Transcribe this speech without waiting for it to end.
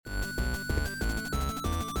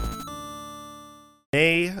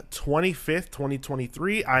May 25th,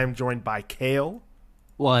 2023. I am joined by Kale.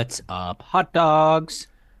 What's up, hot dogs?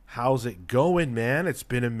 How's it going, man? It's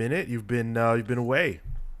been a minute. You've been away.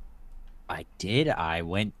 I did. I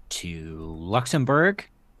went to Luxembourg,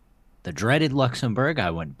 the dreaded Luxembourg.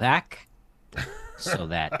 I went back so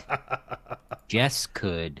that Jess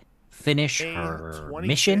could finish May her 25th,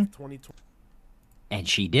 mission, 2020. and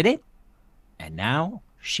she did it. And now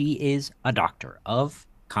she is a doctor of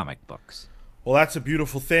comic books. Well, that's a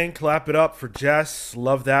beautiful thing. Clap it up for Jess.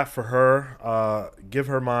 Love that for her. Give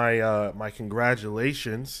her my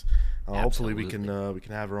congratulations. Hopefully Absolutely. we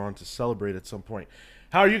can have her on to celebrate at some point.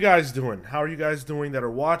 How are you guys doing? How are you guys doing that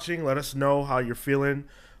are watching? Let us know how you're feeling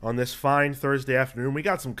on this fine Thursday afternoon. We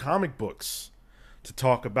got some comic books to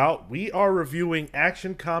talk about. We are reviewing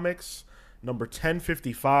Action Comics number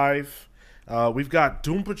 1055. We've got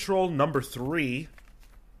Doom Patrol number 3.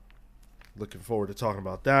 Looking forward to talking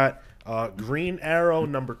about that. Green Arrow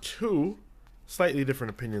number 2. Slightly different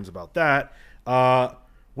opinions about that.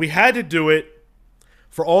 We had to do it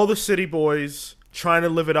for all the city boys trying to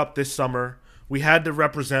live it up this summer. We had to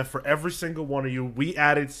represent for every single one of you. We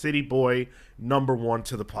added City Boy number 1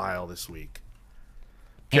 to the pile this week.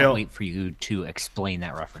 Can't Kale, wait for you to explain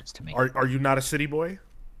that reference to me. are you not a city boy?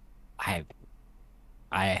 I have,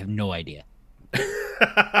 I have no idea.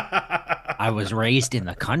 I was raised in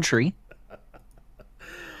the country.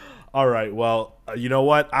 All right. Well, you know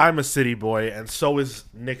what? I'm a city boy, and so is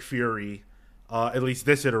Nick Fury. At least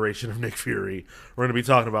this iteration of Nick Fury. We're going to be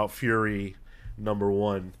talking about Fury number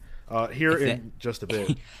 1 here If that in just a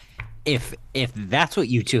bit. if that's what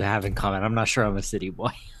you two have in common, I'm not sure I'm a city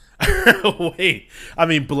boy. Wait, I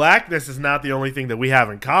mean, blackness is not the only thing that we have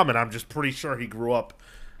in common. I'm just pretty sure he grew up,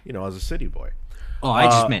 as a city boy. Oh, I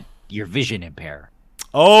just Uh, meant your vision impair.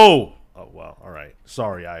 oh, well, all right.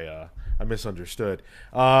 Sorry, I misunderstood.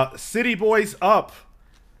 City boys up.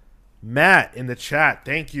 Matt in the chat,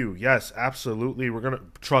 thank you. Yes, absolutely.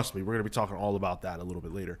 Trust me, we're gonna be talking all about that a little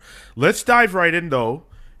bit later. Let's dive right in though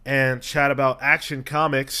and chat about Action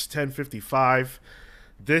Comics 1055.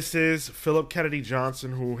 This is Philip Kennedy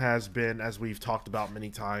Johnson, who has been, as we've talked about many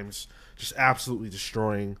times, just absolutely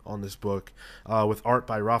destroying on this book. With art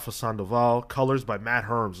by Rafa Sandoval, colors by Matt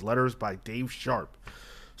Herms, letters by Dave Sharp.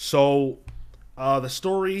 So, the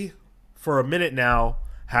story for a minute now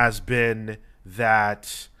has been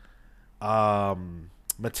that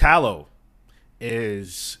Metallo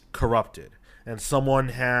is corrupted, and someone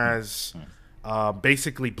has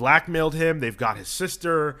basically blackmailed him. They've got his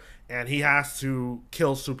sister, and he has to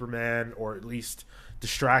kill Superman, or at least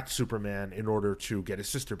distract Superman in order to get his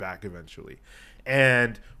sister back eventually.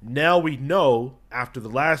 And now we know, after the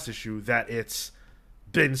last issue, that it's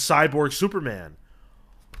been Cyborg Superman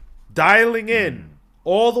dialing in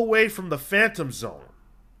all the way from the Phantom Zone.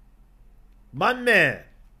 My man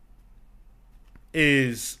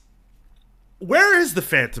is, where is the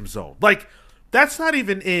Phantom Zone? Like, that's not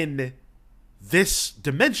even in this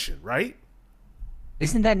dimension, right?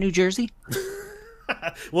 Isn't that New Jersey?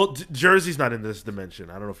 Well, Jersey's not in this dimension.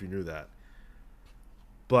 I don't know if you knew that.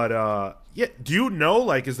 But yeah, do you know,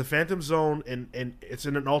 like, is the Phantom Zone in it's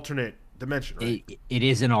in an alternate dimension, right? It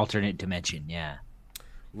is an alternate dimension, yeah.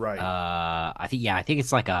 Right. I think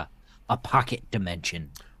it's like a pocket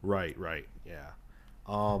dimension. Right, yeah.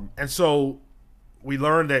 And so we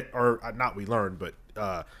learned that, or not we learned, but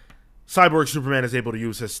Cyborg Superman is able to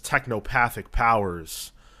use his technopathic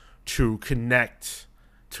powers to connect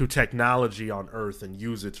to technology on Earth and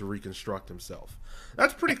use it to reconstruct himself.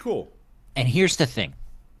 That's pretty cool. And here's the thing.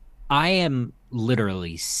 I am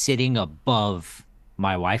literally sitting above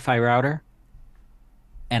my Wi-Fi router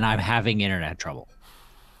and I'm having internet trouble.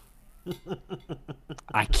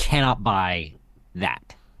 I cannot buy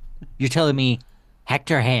that. You're telling me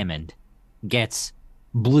Hector Hammond gets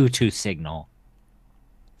Bluetooth signal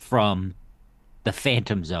from the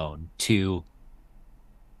Phantom Zone to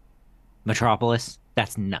Metropolis?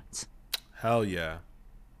 That's nuts. Hell yeah.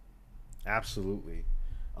 Absolutely.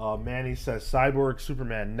 Manny says Cyborg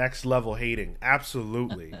Superman next level hating.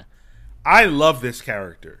 Absolutely. I love this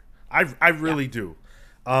character. I Yeah. really do.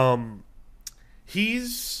 Um,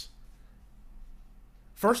 he's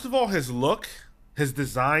first of all, his look, his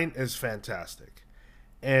design is fantastic,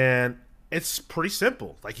 and it's pretty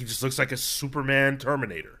simple. Like, he just looks like a Superman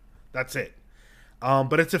Terminator. That's it.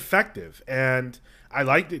 But it's effective, and I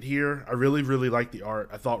liked it here. I really, really liked the art.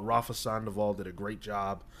 I thought Rafa Sandoval did a great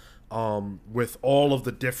job with all of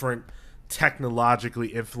the different technologically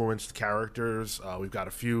influenced characters. We've got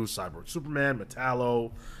a few: Cyborg Superman,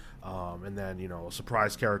 Metallo, and then a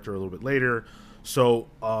surprise character a little bit later. So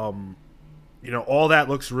all that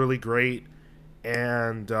looks really great.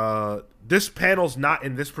 And this panel's not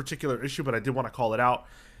in this particular issue, but I did want to call it out.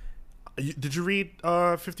 Did you read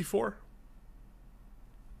 54?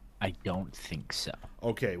 I don't think so.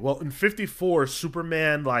 Okay, well, in 54,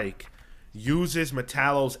 Superman, like, uses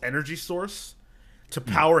Metallo's energy source to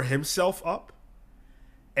power himself up.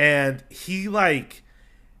 And he, like,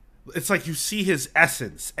 it's like you see his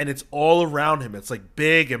essence, and it's all around him. It's, like,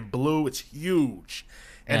 big and blue. It's huge.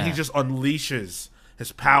 And he Yeah. just unleashes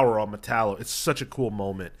his power on Metallo. It's such a cool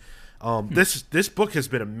moment. This book has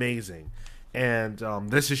been amazing. And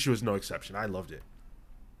this issue is no exception. I loved it.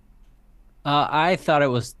 I thought it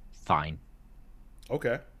was fine.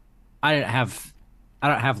 Okay. I didn't have I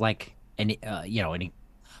don't have like any any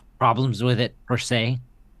problems with it per se.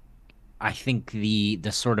 I think the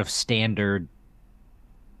sort of standard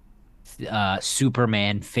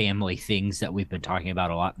Superman family things that we've been talking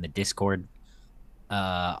about a lot in the Discord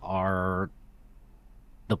are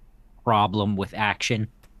the problem with action.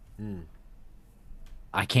 Mm.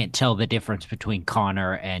 I can't tell the difference between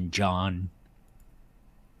Connor and John.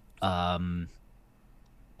 Um,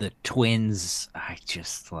 the twins, I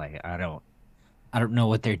just like I don't know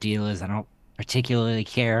what their deal is. I don't particularly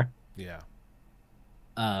care. Yeah.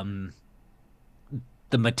 Um,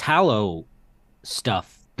 the Metallo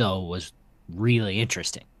stuff though was really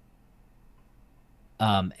interesting.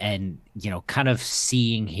 And kind of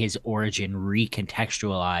seeing his origin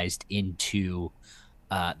recontextualized into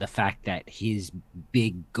the fact that his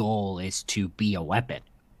big goal is to be a weapon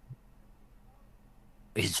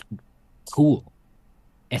is cool.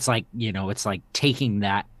 It's like taking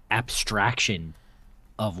that abstraction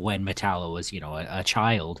of when Metallo was, a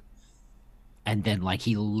child, and then like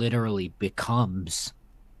he literally becomes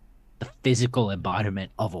the physical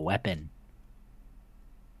embodiment of a weapon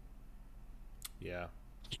Yeah.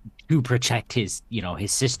 to protect his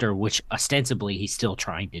sister, which ostensibly he's still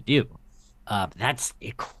trying to do. That's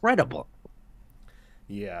incredible.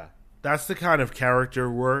 Yeah. That's the kind of character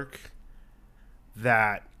work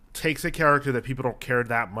that takes a character that people don't care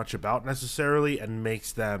that much about necessarily and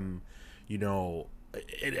makes them,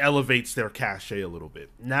 it elevates their cachet a little bit.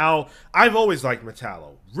 Now, I've always liked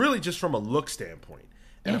Metallo, really just from a look standpoint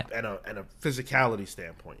and, Yeah. a physicality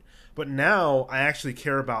standpoint. But now I actually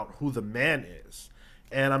care about who the man is.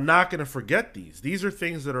 And I'm not going to forget these. These are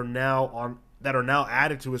things that are now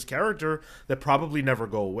added to his character that probably never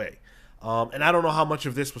go away. And I don't know how much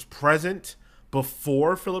of this was present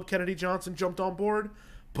before Philip Kennedy Johnson jumped on board,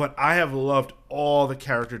 but I have loved all the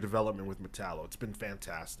character development with Metallo. It's been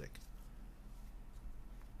fantastic.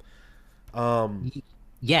 Um,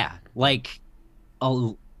 Yeah, like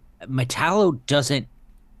a Metallo doesn't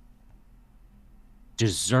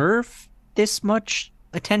deserve this much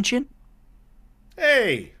attention,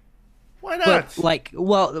 hey, why but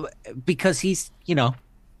not? because he's,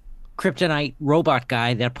 kryptonite robot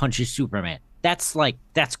guy that punches Superman. That's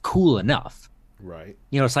cool enough. Right.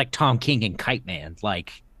 It's like Tom King and Kite Man.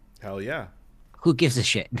 Like, Hell yeah. who gives a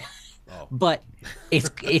shit? Oh. But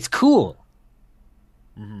it's cool.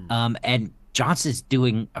 Hmm. And Johnson's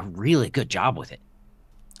doing a really good job with it.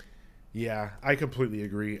 Yeah, I completely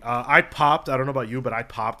agree. I popped. I don't know about you, but I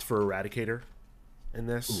popped for Eradicator in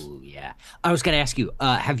this. Ooh, yeah. I was gonna ask you,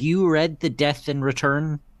 have you read the Death and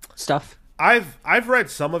Return stuff? I've read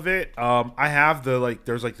some of it. I have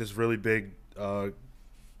there's like this really big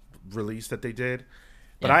release that they did,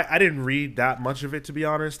 but Yeah. I didn't read that much of it, to be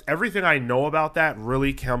honest. Everything I know about that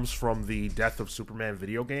really comes from the Death of Superman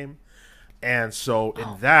video game, and so in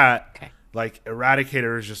Oh, that, okay. like,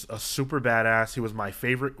 Eradicator is just a super badass. He was my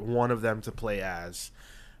favorite one of them to play as,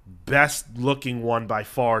 best looking one by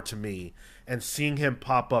far to me, and seeing him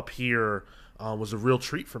pop up here was a real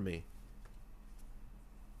treat for me.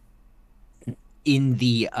 In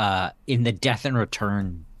the Death and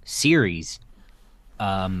Return series,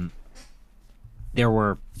 um, there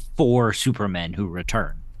were four Supermen who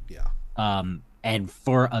return. Yeah. And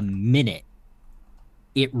for a minute,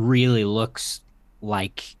 it really looks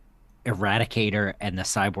like Eradicator and the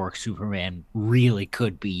Cyborg Superman really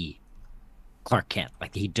could be Clark Kent.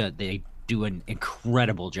 Like they do an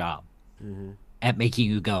incredible job Hmm. at making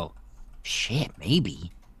you go, shit,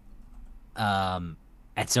 maybe.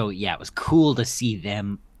 And so yeah, it was cool to see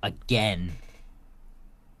them again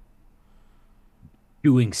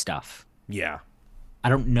doing stuff. Yeah. I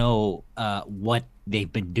don't know what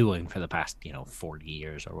they've been doing for the past 40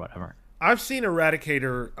 years or whatever. I've seen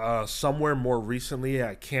Eradicator somewhere more recently.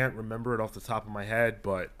 I can't remember it off the top of my head,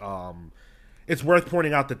 but it's worth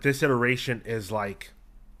pointing out that this iteration is like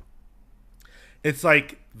it's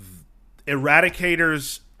like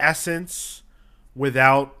Eradicator's essence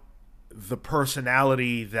without the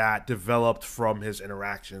personality that developed from his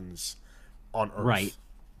interactions on Right. Earth.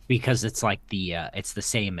 Because it's like it's the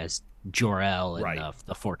same as Jor-El and Right.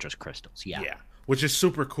 the Fortress Crystals. Yeah. Yeah, which is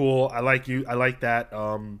super cool. I like you. I like that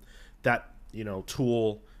that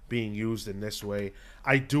tool being used in this way.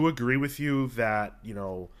 I do agree with you that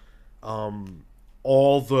um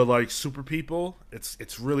all the like super people.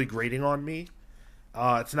 It's really grating on me.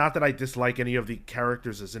 It's not that I dislike any of the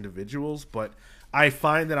characters as individuals, but I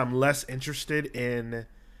find that I'm less interested in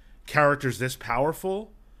characters this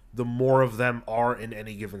powerful the more of them are in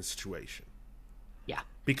any given situation. Yeah.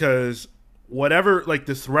 Because whatever, like,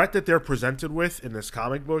 the threat that they're presented with in this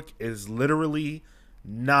comic book is literally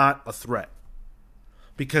not a threat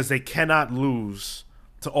because they cannot lose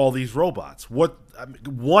to all these robots. What I mean,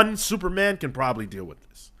 one Superman can probably deal with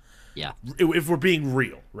this Yeah. if we're being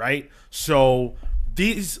real, right? So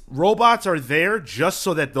these robots are there just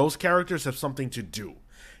so that those characters have something to do.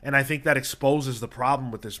 And I think that exposes the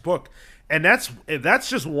problem with this book. And that's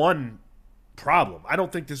just one problem. I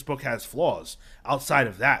don't think this book has flaws outside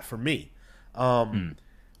of that for me. Hmm.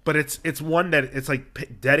 But it's one that it's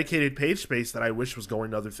like dedicated page space that I wish was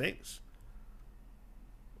going to other things.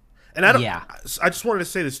 And Yeah. I just wanted to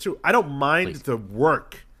say this too. I don't mind Please. the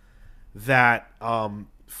work that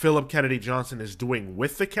Philip Kennedy Johnson is doing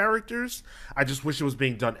with the characters. I just wish it was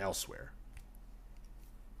being done elsewhere.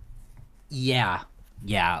 Yeah.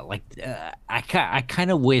 Yeah. Like I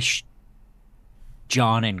kind of wish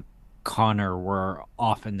John and Connor were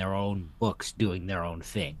off in their own books doing their own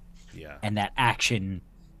thing. Yeah. And that action,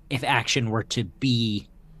 if action were to be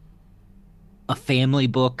a family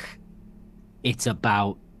book, it's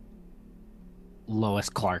about Lois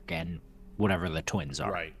Clark and whatever the twins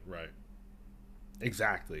are. Right. Right.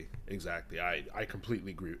 Exactly. Exactly. I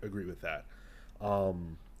completely agree with that.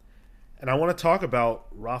 Um, and I want to talk about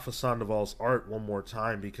Rafa Sandoval's art one more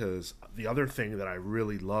time because the other thing that I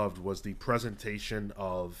really loved was the presentation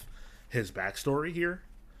of his backstory here,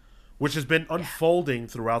 which has been Yeah. unfolding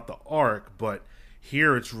throughout the arc, but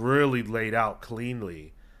here it's really laid out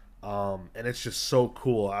cleanly, and it's just so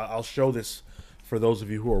cool. I'll show this for those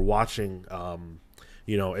of you who are watching.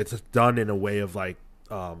 It's done in a way of like,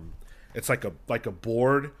 it's like a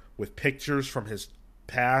board with pictures from his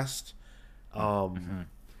past, Mm-hmm.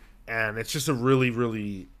 and it's just a really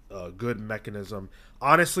really good mechanism.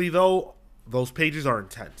 Honestly, though, those pages are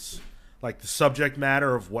intense. Like the subject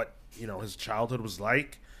matter of what his childhood was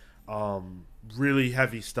like, really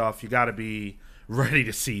heavy stuff. You got to be ready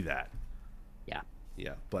to see that. Yeah.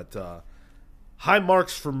 Yeah, but high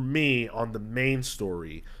marks for me on the main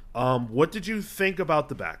story. What did you think about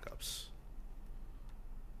the backups?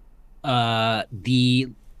 The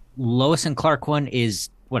Lois and Clark one is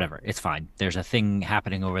whatever. It's fine. There's a thing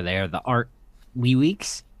happening over there. The art Wee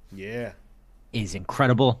Weeks Yeah, is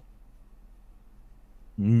incredible.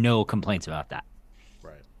 No complaints about that.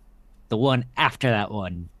 right. The one after that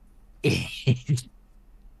one is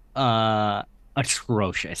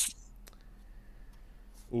atrocious.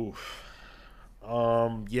 Oof.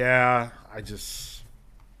 Yeah, I just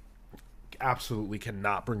absolutely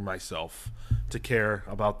cannot bring myself to care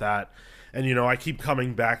about that. And I keep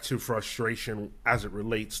coming back to frustration as it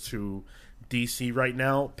relates to DC right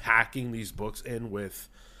now, packing these books in with,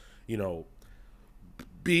 you know,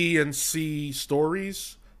 B and C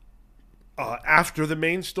stories after the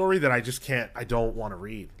main story that I don't want to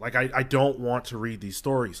read. Like, I don't want to read these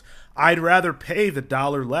stories. I'd rather pay the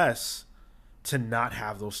dollar less to not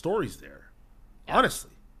have those stories there, Yeah.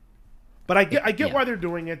 honestly. But I get Yeah. why they're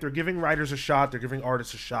doing it. They're giving writers a shot. They're giving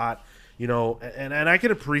artists a shot. And I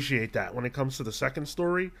can appreciate that when it comes to the second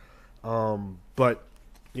story. But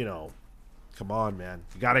come on, man,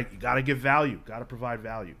 you gotta give value. Gotta provide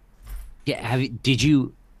value. Yeah. Did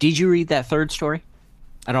you read that third story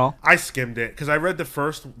at all? I skimmed it because I read the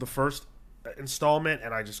first installment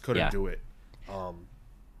and I just couldn't Yeah. do it. Um,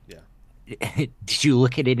 yeah, Did you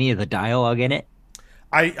look at any of the dialogue in it?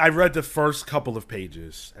 I read the first couple of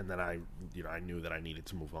pages and then I knew that I needed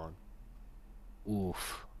to move on.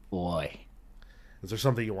 Oof, boy. Is there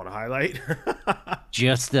something you want to highlight?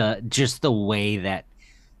 Just the way that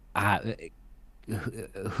uh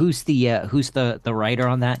who's the writer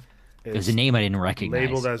on that? There's a It's name I didn't labeled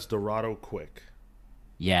recognize. as Dorado Quick.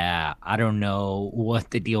 Yeah, I don't know what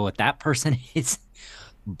the deal with that person is,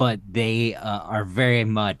 but they are very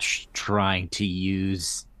much trying to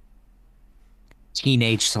use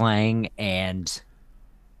teenage slang and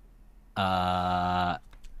uh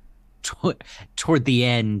tw- toward the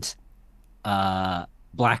end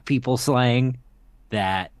black people slang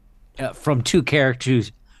that from two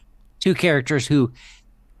characters who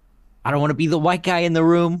I don't want to be the white guy in the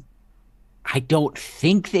room. I don't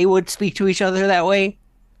think they would speak to each other that way.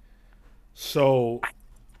 So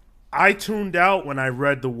I tuned out when I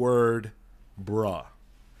read the word bruh.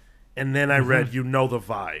 And then I read you know the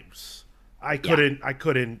vibes. Yeah. I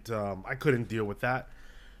couldn't deal with that.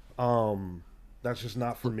 That's just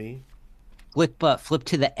not for me. Flip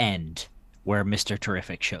to the end where Mr.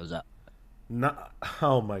 Terrific shows up. Not,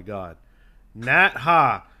 oh my god. Nat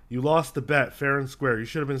Ha, you lost the bet, fair and square. You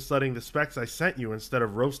should have been studying the specs I sent you instead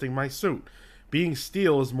of roasting my suit. Being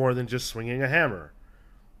steel is more than just swinging a hammer.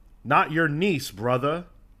 Not your niece, brother.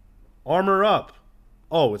 Armor up.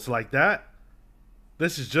 Oh, it's like that?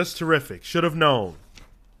 This is just terrific. Should have known.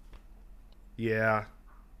 Yeah. I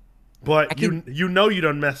But can you know you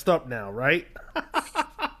done messed up now, right?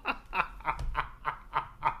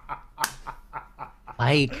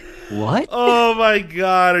 like what? Oh my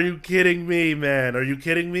god, are you kidding me, man? Are you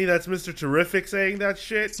kidding me? That's Mr. Terrific saying that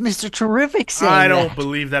shit? It's Mr. Terrific I saying don't that.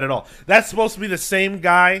 believe that at all. That's supposed to be the same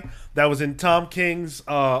guy that was in Tom King's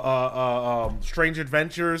Strange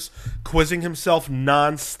Adventures, quizzing himself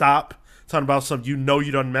nonstop, talking about some you know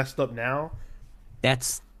you done messed up now.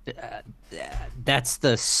 That's uh, that's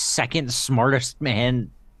the second smartest man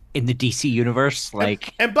in the DC universe.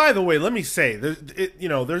 Like, And by the way, let me say,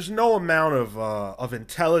 there's no amount of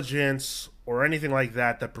intelligence or anything like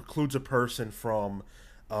that that precludes a person from,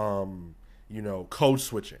 code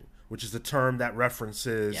switching, which is the term that yeah,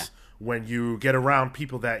 references when you get around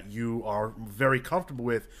people that you are very comfortable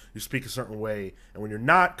with, you speak a certain way, and when you're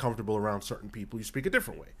not comfortable around certain people, you speak a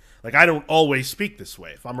different way. Like I don't always speak this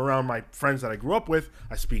way. If I'm around my friends that I grew up with,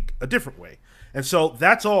 I speak a different way. And so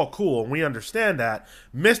that's all cool, and we understand that.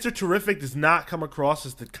 Mr. Terrific does not come across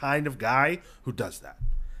as the kind of guy who does that.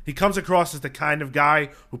 He comes across as the kind of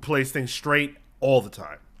guy who plays things straight all the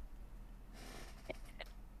time.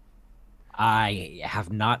 I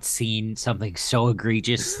have not seen something so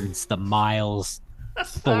egregious since the Miles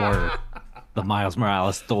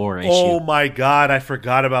Morales Thor issue. Oh my god, I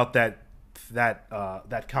forgot about that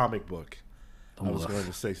comic book. I was going to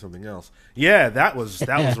Oof. say something else. Yeah, that was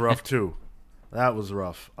rough too. That was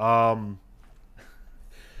rough.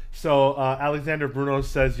 So Alexander Bruno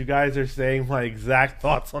says you guys are saying my exact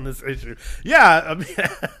thoughts on this issue. Yeah, I mean,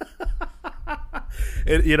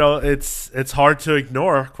 it's hard to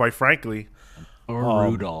ignore, quite frankly. Um,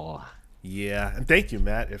 Brutal. yeah, and thank you,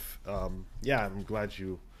 Matt. If yeah, I'm glad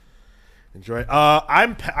you enjoy it.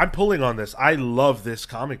 I'm pulling on this. I love this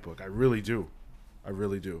comic book. I really do. I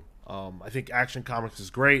really do. I think Action Comics is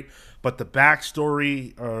great, but the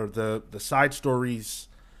backstory or the side stories,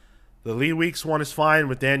 the Lee Weeks one is fine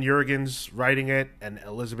with Dan Jurgens writing it and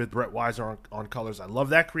Elizabeth Brett Weiser on colors. I love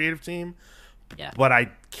that creative team, Yeah. but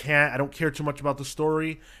I don't care too much about the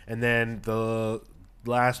story. And then the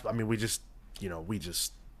last, I mean, we just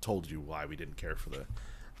told you why we didn't care for the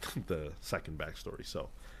the second backstory. So,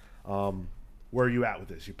 where are you at with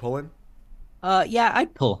this? You pulling? Yeah,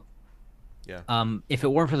 I'd pull. Yeah. If it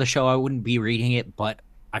weren't for the show, I wouldn't be reading it, but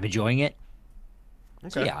I'm enjoying it.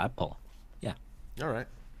 So Okay. yeah, I'd pull. Yeah. All right.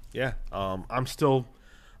 Yeah. I'm still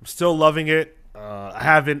loving it. I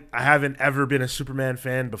haven't ever been a Superman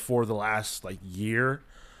fan before the last like year. Yeah.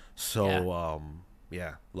 So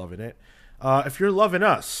yeah, loving it. If you're loving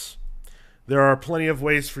us, there are plenty of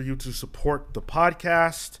ways for you to support the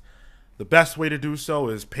podcast. The best way to do so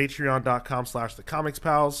is patreon.com/the comics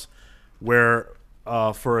pals, where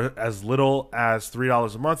for as little as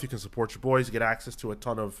 $3 a month, you can support your boys, get access to a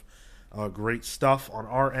ton of great stuff. On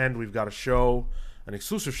our end, we've got a show, an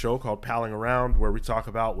exclusive show called Palling Around, where we talk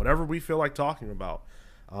about whatever we feel like talking about.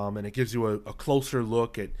 And it gives you a closer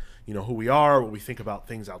look at who we are, what we think about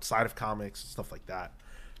things outside of comics, and stuff like that.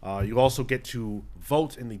 You also get to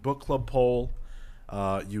vote in the book club poll.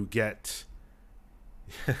 You get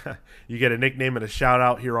you get a nickname and a shout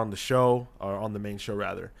out here on the show, or on the main show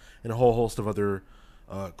rather, and a whole host of other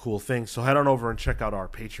cool things. So head on over and check out our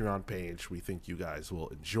Patreon page. We think you guys will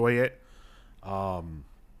enjoy it.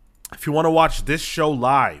 If you want to watch this show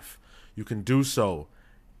live, you can do so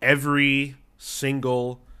every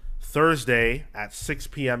single Thursday at 6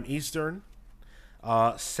 p.m. Eastern.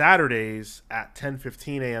 Saturdays at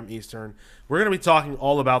 10:15 a.m. Eastern. We're going to be talking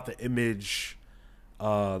all about the Image,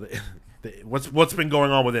 what's been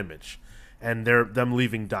going on with Image, and them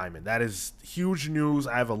leaving Diamond. That is huge news.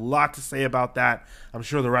 I have a lot to say about that. I'm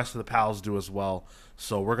sure the rest of the pals do as well.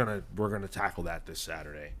 So we're gonna tackle that this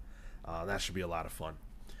Saturday. That should be a lot of fun.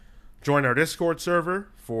 Join our Discord server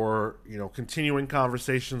for continuing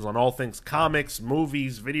conversations on all things comics,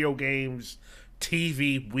 movies, video games,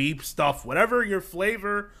 TV, weeb stuff, whatever your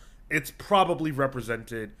flavor, it's probably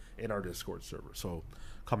represented in our Discord server. So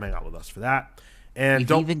come hang out with us for that. And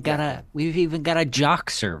We've even got a jock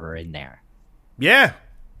server in there. yeah,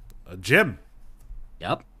 a gym,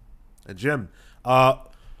 Yep. a gym.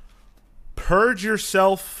 purge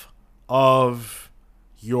yourself of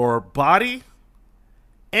your body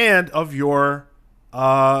and of your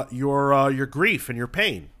grief and your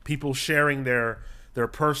pain. People sharing their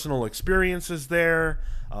personal experiences there,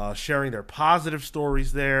 sharing their positive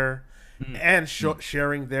stories there, and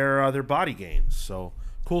sharing their body gains. So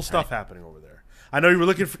cool stuff happening over there. I know you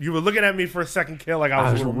were looking at me for a second, Kill, like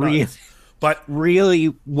I was a little nuts, but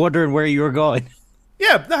really wondering where you were going.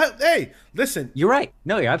 yeah. Hey, listen, You're right.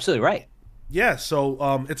 No, you're absolutely right. yeah.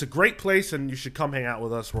 So it's a great place, and you should come hang out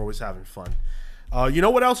with us. We're always having fun. You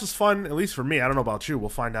know what else is fun? At least for me. I don't know about you. We'll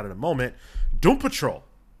find out in a moment. Doom Patrol.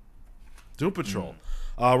 Doom Patrol.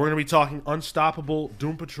 We're going to be talking Unstoppable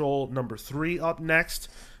Doom Patrol number 3 up next,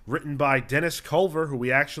 written by Dennis Culver, who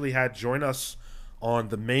we actually had join us on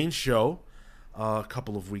the main show a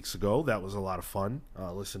couple of weeks ago. That was a lot of fun.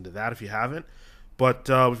 Listen to that if you haven't. But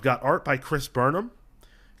we've got art by Chris Burnham,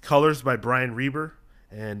 colors by Brian Reber,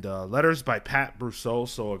 and letters by Pat Brousseau.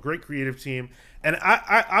 So a great creative team. And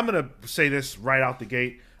I'm going to say this right out the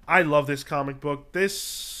gate. I love this comic book.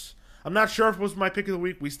 I'm not sure if it was my pick of the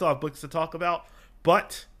week. We still have books to talk about.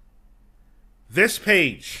 But this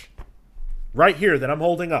page right here that I'm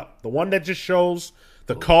holding up, the one that just shows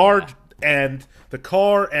the car and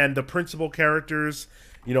the principal characters,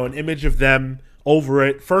 an image of them over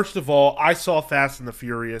it. First of all, I saw Fast and the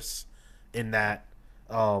Furious in that.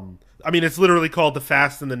 It's literally called The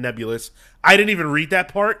Fast and the Nebulous. I didn't even read that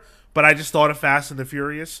part, but I just thought of Fast and the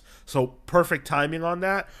Furious. So perfect timing on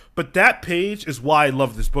that. But that page is why I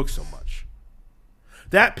love this book so much.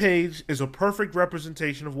 That page is a perfect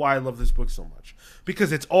representation of why I love this book so much.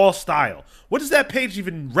 Because it's all style. What does that page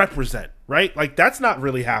even represent, right? Like, that's not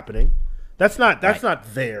really happening. That's not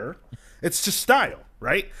there. It's just style,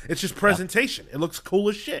 right? It's just presentation. It looks cool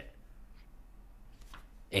as shit.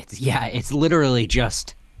 It's literally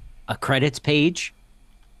just a credits page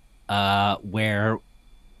where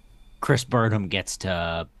Chris Burnham gets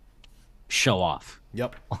to show off.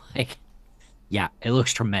 Yep. It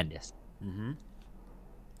looks tremendous. Mm-hmm.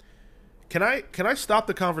 Can I stop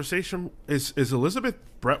the conversation? Is Elizabeth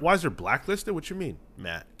Brettweiser blacklisted? What you mean,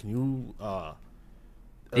 Matt? Can you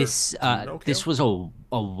This was a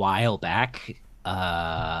while back.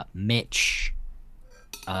 Mitch,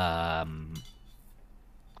 I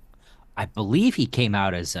believe he came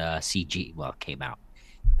out as a CG. Well, came out.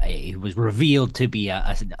 He was revealed to be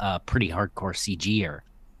a pretty hardcore CGer.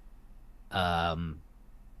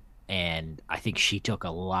 And I think she took a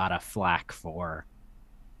lot of flack for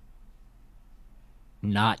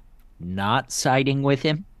not siding with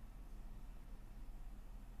him.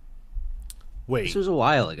 Wait, this was a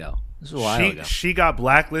while ago. She got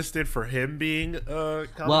blacklisted for him being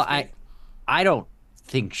well, I don't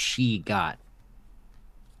think she got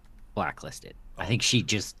blacklisted. I think she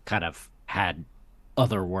just kind of had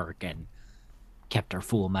other work and kept her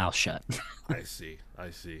fool mouth shut. I see.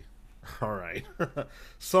 All right.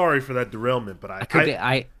 Sorry for that derailment, but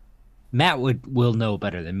Matt will know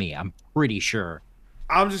better than me. I'm pretty sure.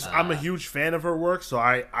 I'm a huge fan of her work, so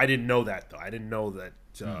I didn't know that though. I didn't know that.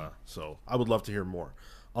 So I would love to hear more.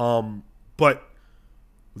 But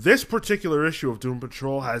this particular issue of Doom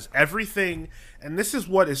Patrol has everything, and this is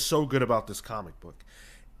what is so good about this comic book.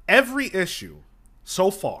 Every issue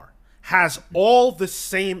so far has all the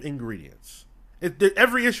same ingredients.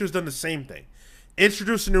 Every issue has done the same thing.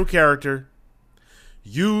 Introduce a new character.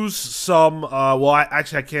 Use some. I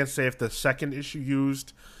can't say if the second issue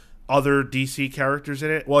used other DC characters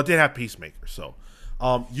in it. Well, it did have Peacemaker, so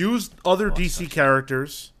used other DC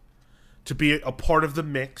characters to be a part of the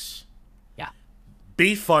mix. Yeah.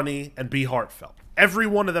 Be funny and be heartfelt. Every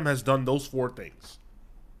one of them has done those 4 things.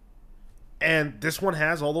 And this one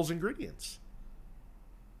has all those ingredients.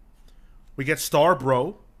 We get Star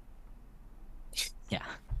Bro. Yeah.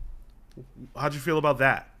 How'd you feel about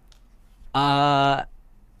that? I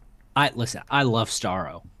love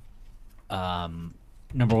Starro.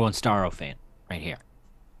 Number 1 Starro fan right here.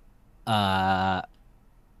 I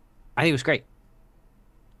think it was great.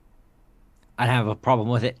 I don't have a problem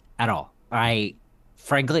with it at all.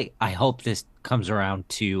 Frankly, I hope this comes around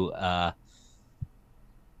to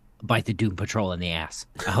bite the Doom Patrol in the ass.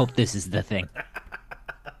 I hope this is the thing.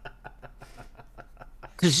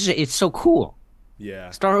 Because it's so cool. Yeah.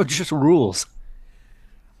 Starro just rules.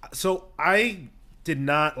 So I did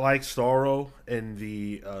not like Starro in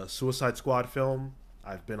the Suicide Squad film.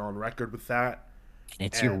 I've been on record with that. And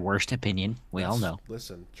it's your worst opinion. We all know.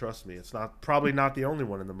 Listen, trust me. It's probably not the only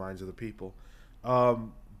one in the minds of the people.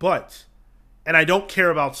 But I don't care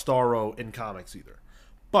about Starro in comics either.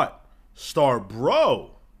 But Star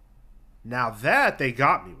Bro, now that they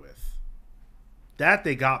got me with.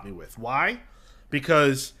 Why?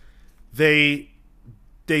 Because they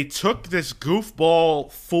they took this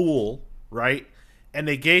goofball fool, right, and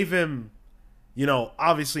they gave him,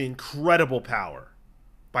 obviously incredible power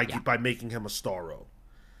Yeah. by making him a Starro.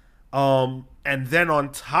 And then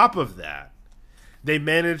on top of that, they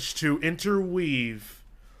managed to interweave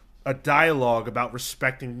a dialogue about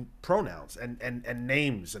respecting pronouns and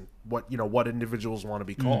names and what individuals want to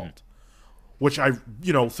be Mm. called. Which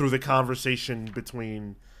through the conversation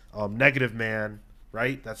between Negative Man,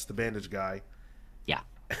 right? That's the bandage guy. Yeah.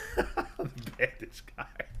 The bandage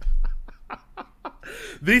guy.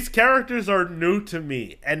 These characters are new to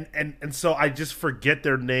me, and so I just forget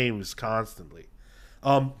their names constantly.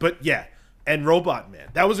 But yeah, and Robot Man.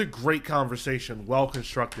 That was a great conversation, well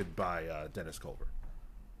constructed by Dennis Culver.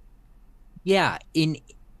 Yeah. In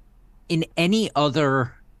any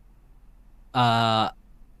other uh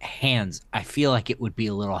hands, I feel like it would be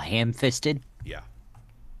a little ham-fisted. Yeah.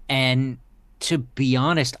 And to be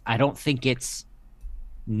honest, I don't think it's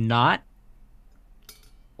not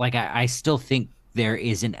like I still think there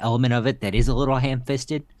is an element of it that is a little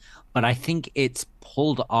ham-fisted, but I think it's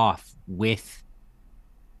pulled off with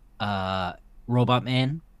uh Robot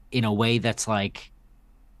Man in a way that's like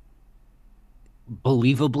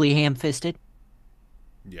believably ham-fisted.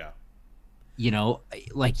 Yeah.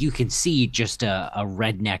 Like you can see just a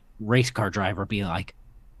redneck race car driver being like,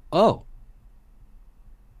 "Oh,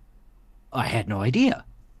 I had no idea."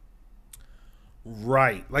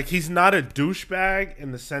 Right. Like he's not a douchebag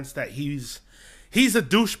in the sense that he's a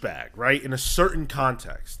douchebag, right? In a certain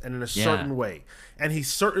context and in a Yeah. certain way. And he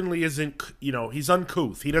certainly isn't, he's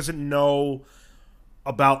uncouth. He doesn't know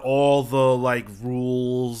about all the like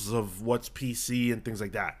rules of what's PC and things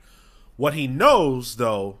like that. What he knows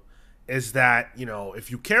though is that,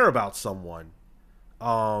 if you care about someone,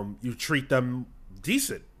 you treat them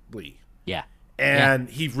decently. Yeah. Yeah. And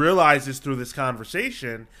he realizes through this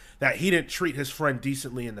conversation that he didn't treat his friend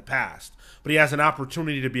decently in the past, but he has an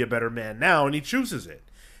opportunity to be a better man now, and he chooses it.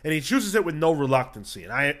 And he chooses it with no reluctancy.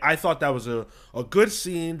 And I thought that was a good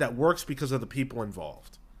scene that works because of the people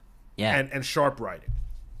involved Yeah. and sharp writing.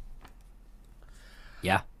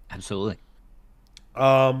 Yeah. Absolutely.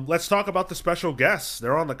 Let's talk about the special guests.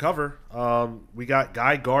 They're on the cover. We got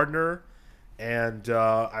Guy Gardner, and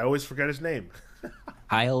I always forget his name.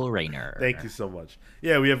 Kyle Thank you Rayner. so much.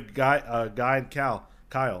 Yeah, we have Guy and Kyle.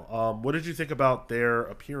 What did you think about their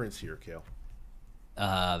appearance here, Kale?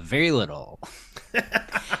 Very little.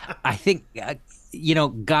 I think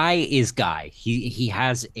Guy is Guy. He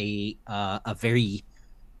has a very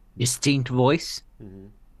distinct voice. Mm-hmm.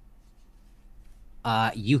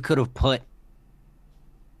 You could have put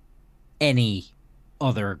any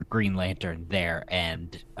other Green Lantern there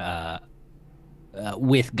and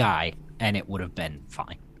with Guy, and it would have been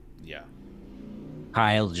fine. Yeah.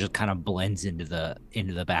 Kyle just kind of blends into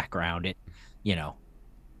the background. You know,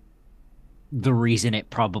 the reason it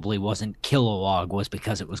probably wasn't Kilowog was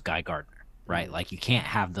because it was Guy Gardner, right? Mm-hmm. Like you can't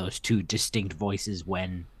have those two distinct voices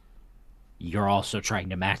when you're also trying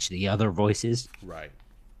to match the other voices. Right.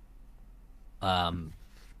 Um,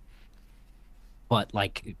 but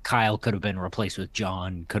like Kyle could have been replaced with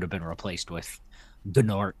John, could have been replaced with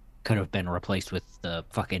Gnort, could have been replaced with the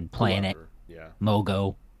fucking planet Whoever. Yeah.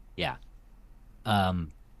 Mogo. Yeah.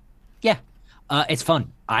 Um, yeah. It's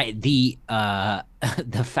fun. The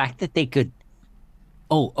the fact that they could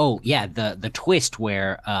yeah, the twist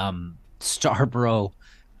where Starbro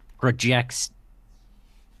projects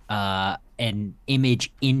an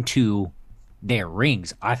image into their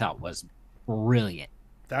rings, I thought was brilliant.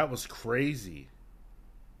 That was crazy.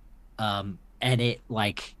 And it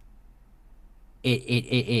like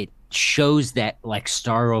it shows that like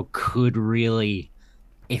Starro could really,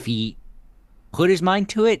 if he put his mind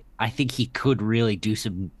to it, I think he could really do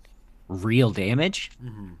some real damage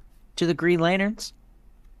Mm-hmm. to the Green Lanterns.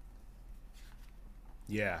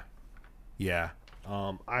 Yeah. Yeah.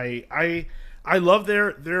 I love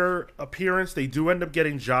their appearance. They do end up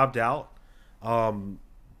getting jobbed out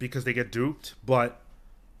because they get duped, but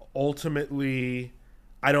ultimately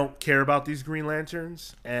I don't care about these Green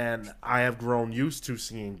Lanterns, and I have grown used to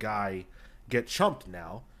seeing Guy get chumped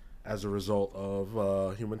now as a result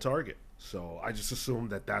of Human Target. So I just assume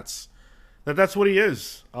that's what he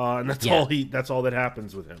is, and Yeah. that's all that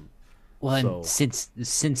happens with him. Well, and So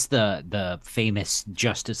since the famous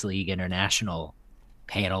Justice League International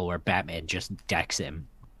panel where Batman just decks him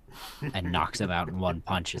and knocks him out in one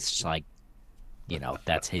punch, it's just like,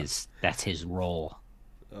 that's his role.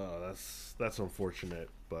 that's unfortunate,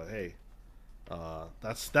 but hey,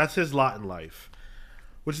 that's his lot in life.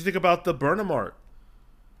 What do you think about the Burnham art?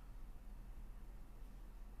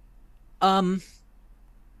 Um,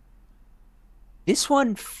 This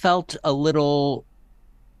one felt a little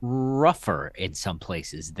rougher in some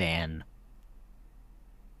places than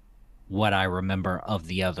what I remember of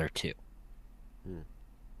the other two. Hmm.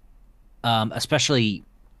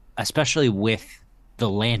 Especially with the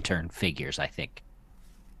lantern figures, I think.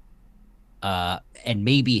 And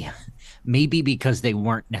maybe because they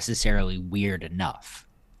weren't necessarily weird enough.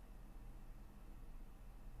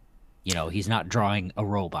 He's not drawing a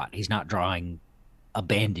robot. He's not drawing a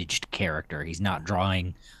bandaged character. He's not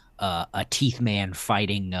drawing a teeth man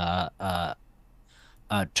fighting a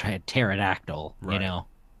pterodactyl. Right.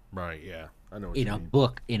 Right. Yeah. I know what In you a mean.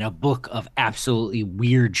 book of absolutely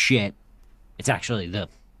weird shit. It's actually the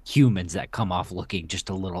humans that come off looking just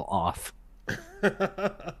a little off.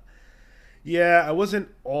 Yeah, I wasn't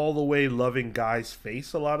all the way loving Guy's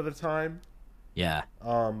face a lot of the time. Yeah,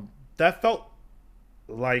 That felt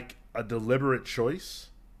like a deliberate choice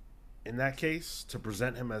in that case to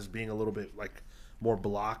present him as being a little bit like more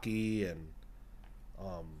blocky and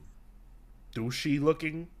um, douchey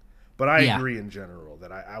looking. But I yeah, agree in general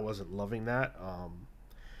that I wasn't loving that.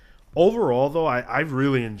 Overall, though, I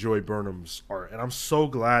really enjoy Burnham's art, and I'm so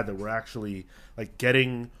glad that we're actually like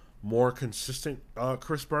getting more consistent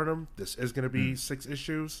Chris Burnham. This is going to be mm, 6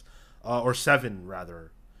 issues, or 7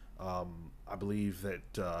 rather. I believe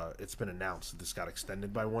that it's been announced that this got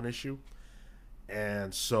extended by 1 issue,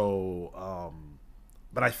 and so,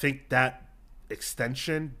 but I think that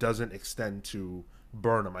extension doesn't extend to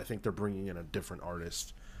Burnham. I think they're bringing in a different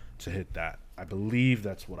artist to hit that. I believe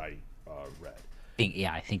that's what I read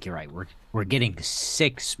I think you're right. We're getting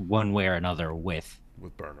six one way or another with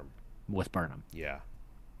Burnham. with Burnham. Yeah,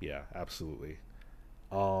 yeah, absolutely.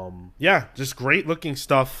 Yeah, just great looking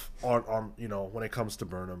stuff on when it comes to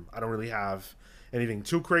Burnham. I don't really have anything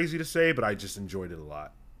too crazy to say, but I just enjoyed it a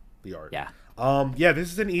lot. The art. Yeah, Yeah,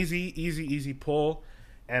 this is an easy pull.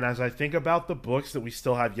 And as I think about the books that we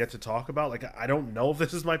still have yet to talk about, like I don't know if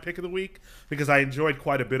this is my pick of the week because I enjoyed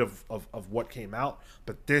quite a bit of what came out,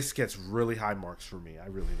 but this gets really high marks for me. I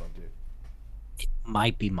really loved it.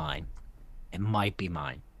 might be mine. It might be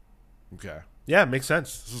mine. Okay. Yeah, makes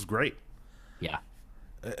sense. This is great. Yeah,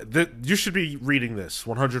 You should be reading this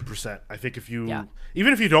 100%. I think if yeah, you,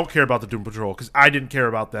 even if you don't care about the Doom Patrol, because I didn't care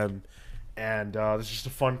about them, and this is just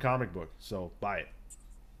a fun comic book, so buy it.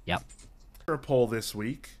 yep, A poll this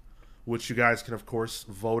week, which you guys can of course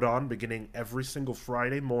vote on, beginning every single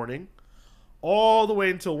Friday morning, all the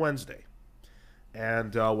way until Wednesday,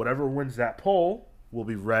 and whatever wins that poll will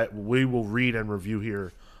be read. We will read and review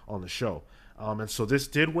here on the show. And so this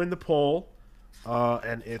did win the poll,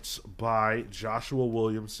 and it's by Joshua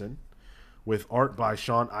Williamson, with art by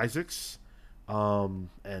Sean Isaacs,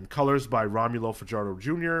 and colors by Romulo Fajardo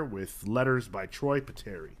Jr., with letters by Troy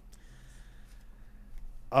Pateri.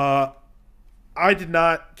 Uh, I did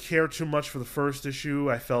not care too much for the first issue.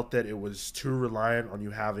 I felt that it was too reliant on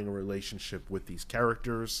you having a relationship with these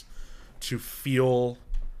characters to feel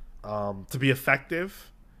to be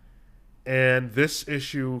effective. And this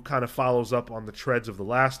issue kind of follows up on the treads of the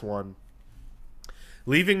last one,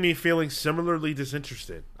 leaving me feeling similarly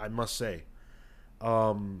disinterested. I must say,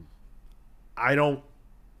 um, I don't,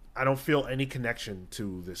 I don't feel any connection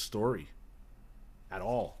to this story at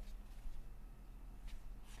all.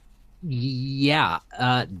 yeah.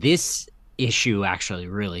 This issue actually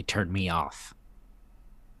really turned me off.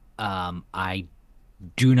 I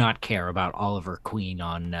do not care about Oliver Queen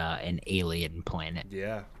on an alien planet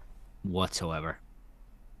Yeah, whatsoever.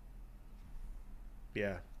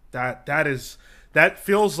 yeah. That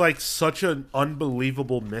feels like such an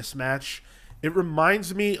unbelievable mismatch. It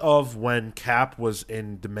reminds me of when Cap was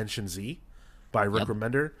in Dimension Z by Rick Yep,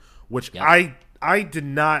 Remender, which yep, I did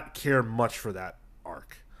not care much for that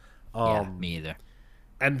arc. yeah, Um, me either.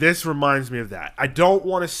 and this reminds me of that. I don't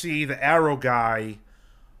want to see the Arrow guy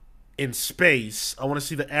in space. I want to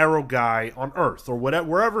see the Arrow guy on Earth or whatever,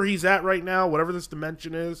 wherever he's at right now, whatever this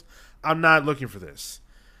dimension is. I'm not looking for this.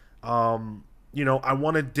 I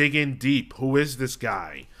want to dig in deep. Who is this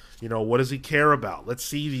guy? What does he care about? Let's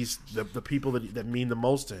see the people that mean the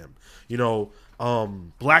most to him.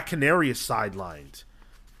 Black Canary is sidelined,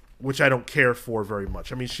 which I don't care for very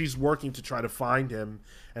much. I mean, she's working to try to find him,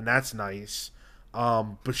 and that's nice.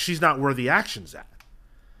 But she's not where the action's at.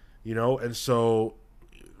 And so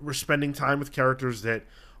we're spending time with characters that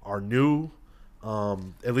are new,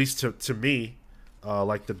 at least to me,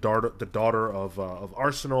 like the daughter of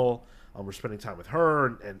Arsenal. We're spending time with her,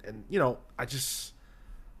 and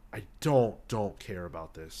I don't care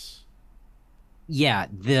about this. Yeah,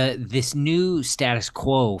 this new status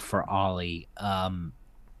quo for Ollie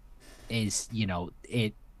is,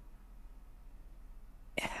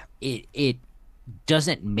 it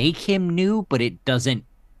doesn't make him new, but it doesn't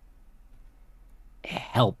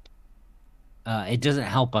help. It doesn't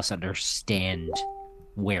help us understand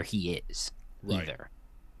where he is Right. either.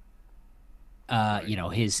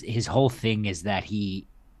 Right. His whole thing is that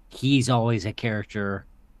he's always a character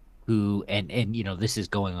who, and this is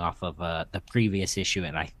going off of the previous issue,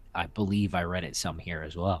 and I believe I read it some here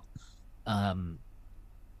as well. Um,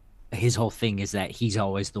 his whole thing is that he's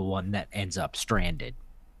always the one that ends up stranded,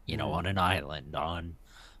 Mm. on an island, on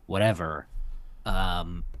whatever.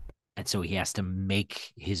 Um, and so he has to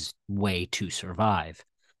make his way to survive.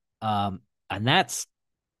 And that's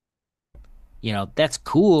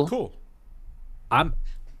cool. Cool. I'm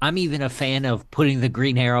I'm even a fan of putting the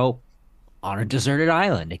Green Arrow on a deserted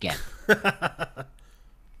island again.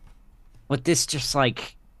 But this feels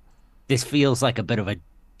like a bit of a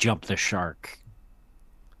jump the shark.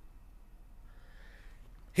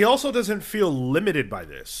 He also doesn't feel limited by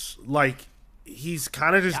this. Like, he's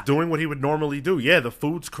kind of just Yeah. doing what he would normally do. Yeah, the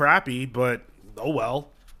food's crappy, but oh well.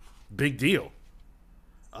 Big deal.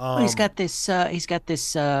 Well, he's got this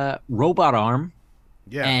robot arm,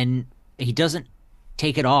 Yeah. and he doesn't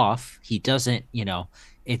take it off. He doesn't,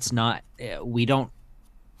 it's not we don't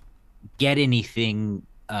get anything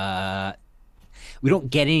that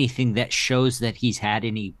shows that he's had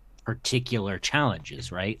any particular challenges,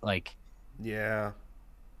 right? Like, Yeah.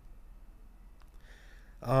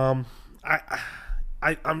 Um I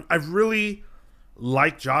I really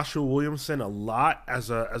like Joshua Williamson a lot as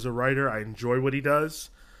a writer. I enjoy what he does.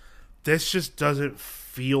 This just doesn't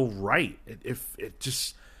feel right. It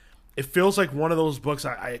just it feels like one of those books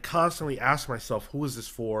I constantly ask myself, who is this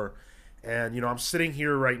for? And I'm sitting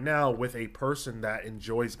here right now with a person that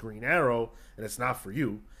enjoys Green Arrow, and it's not for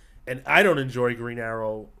you. And I don't enjoy Green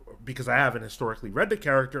Arrow because I haven't historically read the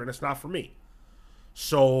character, and it's not for me.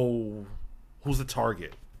 So, who's the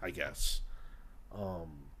target? I guess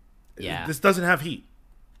yeah. this doesn't have heat.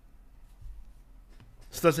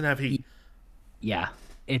 This doesn't have heat. Yeah.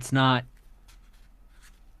 It's not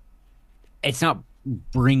it's not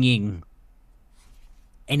bringing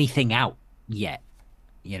anything out yet,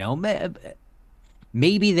 you know?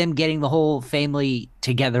 Maybe them getting the whole family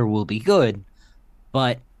together will be good,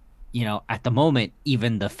 but at the moment,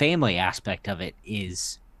 even the family aspect of it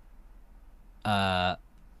is uh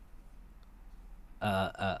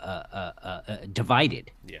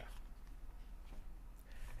divided. Yeah.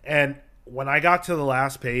 And when I got to the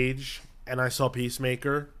last page and I saw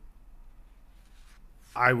Peacemaker,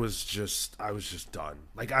 I was just done.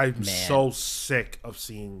 Like, I'm Man. so sick of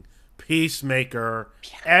seeing Peacemaker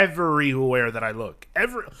everywhere that I look.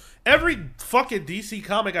 Every fucking DC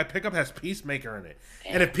comic I pick up has Peacemaker in it.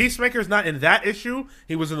 And if Peacemaker's not in that issue,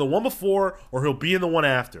 he was in the one before or he'll be in the one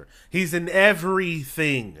after. He's in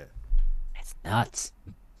everything. It's nuts.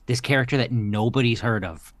 This character that nobody's heard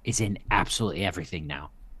of is in absolutely everything now.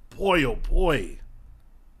 Boy oh boy.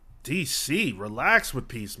 DC, relax with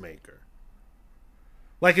Peacemaker.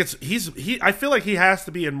 Like, I feel like he has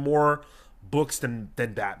to be in more books than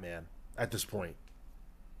Batman at this point.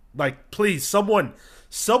 Like, please, someone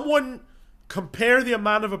compare the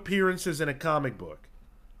amount of appearances in a comic book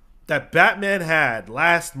that Batman had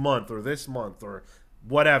last month or this month or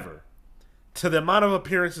whatever to the amount of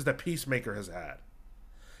appearances that Peacemaker has had.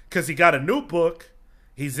 Because he got a new book,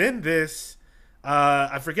 he's in this.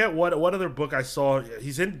 I forget what other book I saw.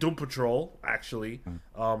 He's in Doom Patrol, actually.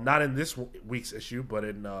 Not in this week's issue, but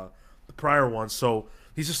in the prior one. So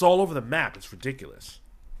he's just all over the map. It's ridiculous.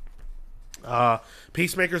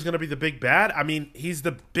 Peacemaker's going to be the big bad. I mean, he's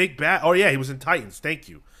the big bad. Oh yeah, he was in Titans. Thank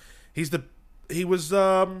you. He's the he was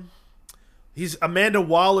he's Amanda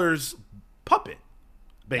Waller's puppet,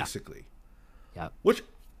 Yeah. basically. Yeah. Which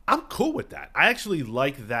I'm cool with that. I actually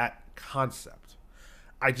like that concept.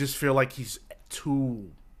 I just feel like he's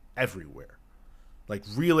too everywhere. Like,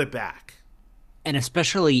 reel it back. And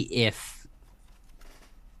especially if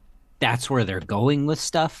that's where they're going with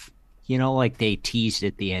stuff, like they teased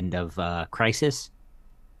at the end of Crisis.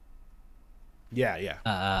 Yeah, yeah.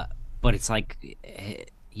 Uh, but it's like,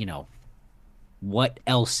 what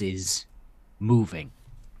else is moving,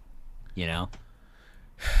 you know?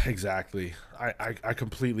 Exactly. I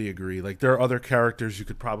completely agree. Like, there are other characters you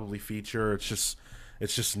could probably feature. It's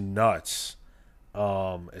just nuts.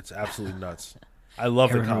 It's absolutely nuts. I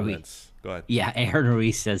love the Aaron Ruiz. comments. Go ahead. Yeah, Aaron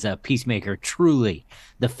Ruiz says Peacemaker truly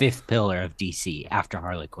the fifth pillar of DC after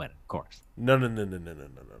Harley Quinn, of course. No, no, no, no, no, no, no,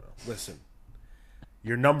 no, no. Listen,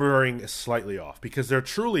 your numbering is slightly off because there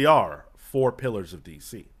truly are four pillars of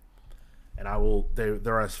DC, and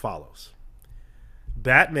they're as follows: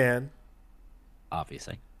 Batman,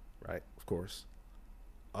 Obviously. right? Of course.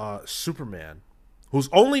 Superman, who's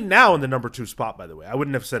only now in the number 2 spot, by the way. I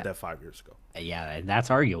wouldn't have said that 5 years ago. Yeah, and that's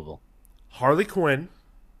arguable. Harley Quinn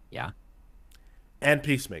Yeah. and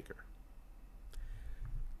Peacemaker.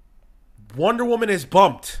 Wonder Woman is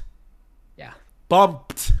bumped. Yeah.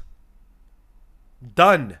 Bumped.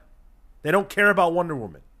 Done. They don't care about Wonder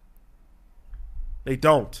Woman. They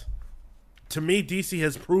don't. To me, DC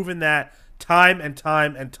has proven that time and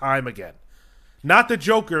time and time again. Not the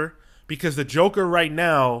Joker, because the Joker right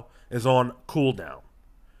now is on cooldown.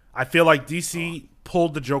 I feel like DC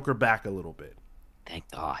pulled the Joker back a little bit. Thank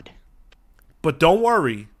God. But don't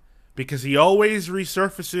worry, because he always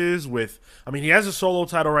resurfaces with... I mean, he has a solo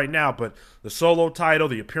title right now, but the solo title,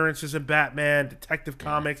 the appearances in Batman, Detective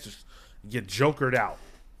Comics, just get Jokered out.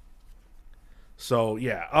 So,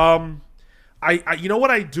 yeah. I you know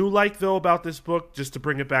what I do like, though, about this book, just to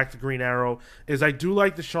bring it back to Green Arrow, is I do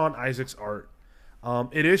like the Sean Isaacs art.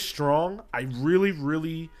 It is strong. I really,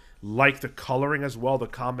 really like the coloring as well, the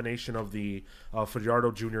combination of the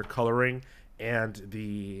Fajardo Jr. coloring and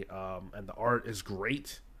the art is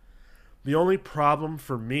great. The only problem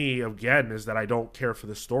for me, again, is that I don't care for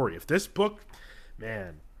the story. If this book,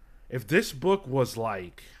 if this book was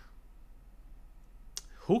like,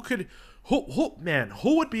 who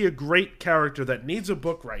would be a great character that needs a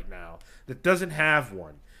book right now that doesn't have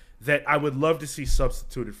one that I would love to see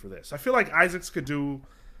substituted for this? I feel like Isaacs could do.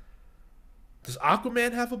 Does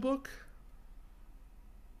Aquaman have a book?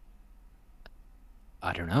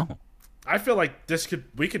 I don't know. I feel like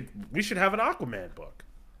we should have an Aquaman book.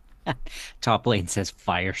 Top lane says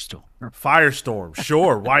Firestorm. Firestorm,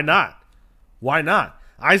 sure. Why not? Why not?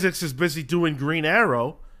 Isaacs is busy doing Green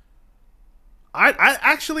Arrow.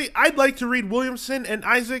 I'd like to read Williamson and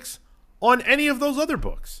Isaacs on any of those other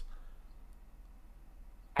books.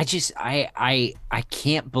 I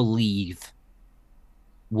can't believe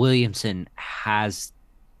Williamson has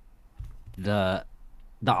the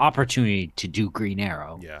opportunity to do Green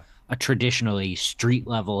Arrow. Yeah. A traditionally street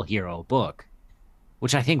level hero book,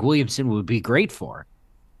 which I think Williamson would be great for.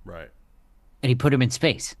 Right. And he put him in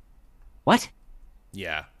space. What?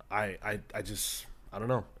 Yeah. I don't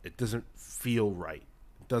know. It doesn't feel right.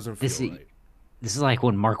 It doesn't feel right. This is like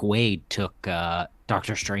when Mark Waid took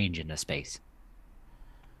Doctor Strange into space.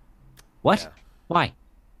 What? Yeah. Why?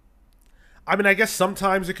 I mean, I guess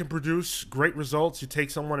sometimes it can produce great results. You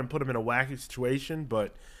take someone and put them in a wacky situation,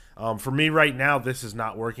 but for me right now, this is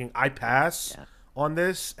not working. I pass on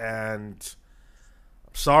this, and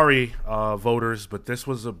I'm sorry, voters, but this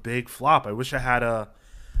was a big flop. I wish I had a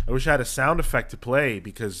sound effect to play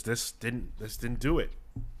because this didn't do it.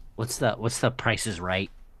 What's the Price is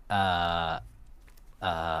Right? Mountain.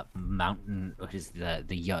 What is the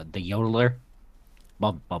yodeler?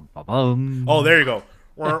 Bum, bum, bum, bum. Oh, there you go.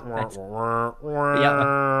 Yeah.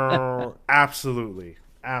 Absolutely.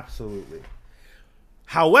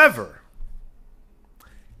 However,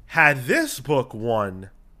 had this book won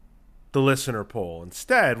the listener poll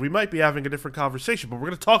instead, we might be having a different conversation, but we're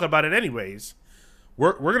going to talk about it anyways.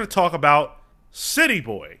 We're going to talk about City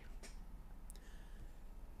Boy.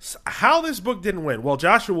 How this book didn't win. Well,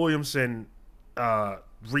 Joshua Williamson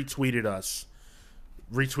retweeted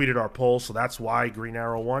our poll, so that's why Green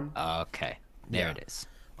Arrow won. Okay. There it is.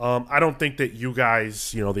 I don't think that you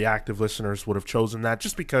guys, the active listeners, would have chosen that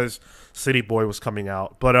just because City Boy was coming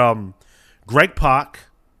out. But Greg Pak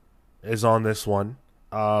is on this one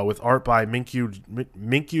with art by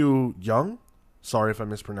Minkyu Young. Sorry if I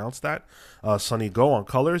mispronounced that. Sonny Go on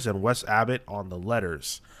colors and Wes Abbott on the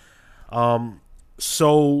letters.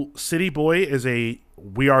 So City Boy is a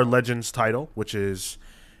We Are Legends title, which is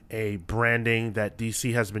a branding that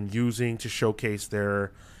DC has been using to showcase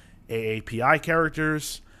their AAPI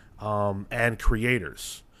characters and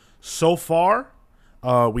creators. So far,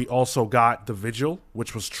 we also got The Vigil,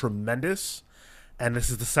 which was tremendous, and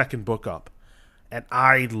this is the second book up. And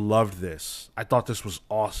I loved this. I thought this was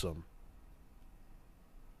awesome.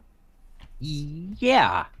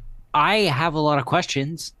 Yeah. I have a lot of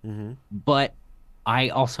questions, but I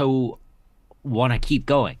also want to keep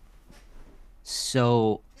going.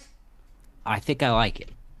 So I think I like it.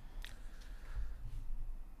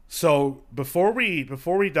 So before we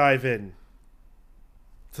dive in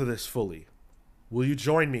to this fully, will you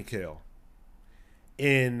join me, Kale,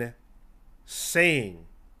 in saying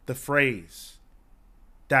the phrase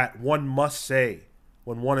that one must say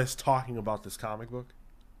when one is talking about this comic book?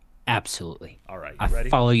 Absolutely. All right, I ready?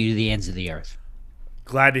 follow you to the ends of the earth.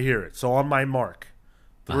 Glad to hear it. So on my mark,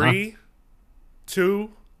 3,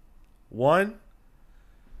 2, 1.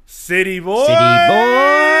 City Boys!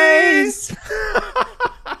 City Boys!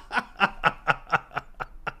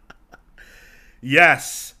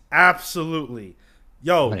 Yes, absolutely.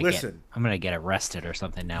 Yo, I'm gonna get listen, I'm gonna get arrested or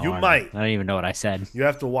something now, you aren't I? might. I don't even know what I said. You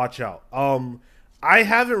have to watch out. I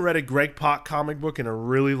haven't read a Greg Pak comic book in a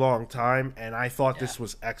really long time, and I thought Yeah. this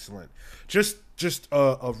was excellent. Just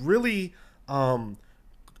a really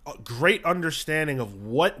a great understanding of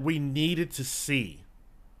what we needed to see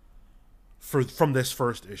from this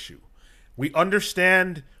first issue. We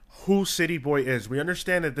understand who City Boy is. We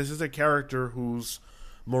understand that this is a character whose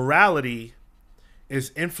morality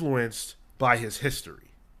is influenced by his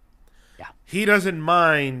history. Yeah. He doesn't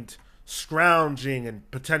mind scrounging and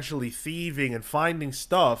potentially thieving and finding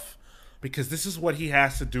stuff because this is what he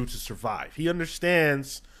has to do to survive. He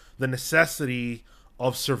understands the necessity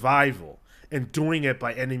of survival and doing it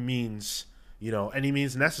by any means, any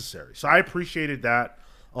means necessary. So I appreciated that.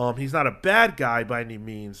 He's not a bad guy by any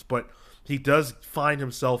means, but he does find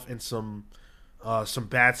himself in some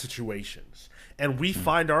bad situations, and we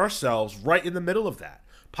find ourselves right in the middle of that.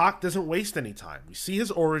 Pac doesn't waste any time. We see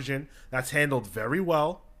his origin. That's handled very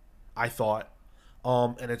well, I thought.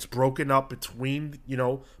 And it's broken up between,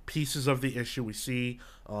 pieces of the issue. We see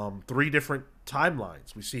three different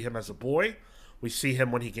timelines. We see him as a boy, we see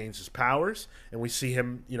him when he gains his powers, and we see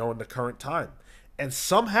him, in the current time. And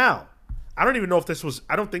somehow, I don't even know if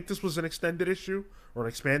I don't think this was an extended issue or an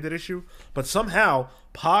expanded issue, but somehow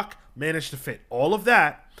Pac managed to fit all of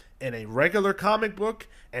that in a regular comic book,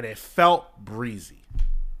 and it felt breezy.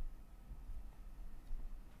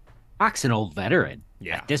 Pac's an old veteran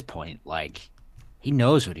Yeah. at this point. Like, he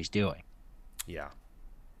knows what he's doing. Yeah.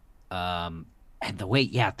 And the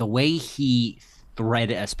way he thread,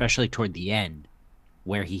 especially toward the end,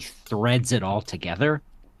 where he threads it all together,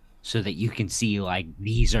 so that you can see like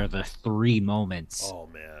these are the three moments Oh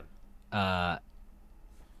man. uh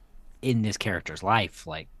in this character's life,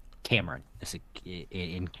 like Cameron,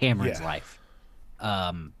 in Cameron's Yeah. life,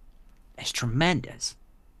 it's tremendous.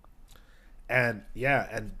 And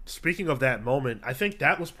speaking of that moment, I think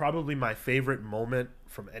that was probably my favorite moment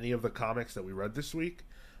from any of the comics that we read this week.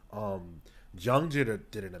 Jung did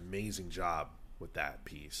an amazing job with that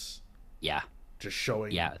piece. Yeah, Just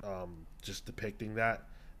showing, yeah. just depicting that,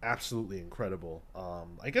 absolutely incredible.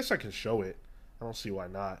 I guess I can show it. I don't see why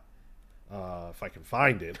not, if I can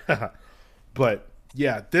find it. But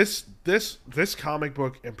yeah, this comic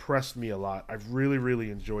book impressed me a lot. I've really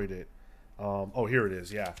enjoyed it. Oh, here it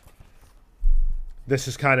is. Yeah, this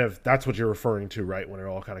is that's what you're referring to, right? When it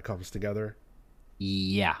all kind of comes together.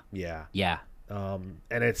 Yeah, Yeah. yeah,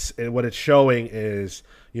 And what it's showing is,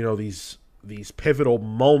 these pivotal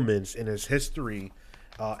moments in his history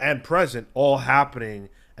and present all happening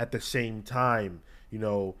at the same time.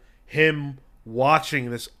 Him watching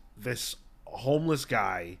this homeless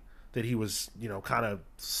guy that he was, kind of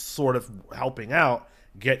sort of helping out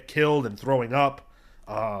get killed and throwing up.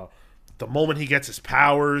 The moment he gets his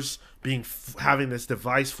powers, having this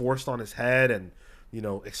device forced on his head and,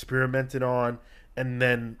 experimented on, and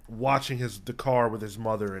then watching the car with his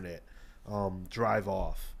mother in it drive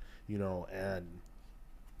off, and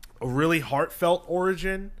a really heartfelt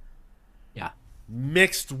origin yeah.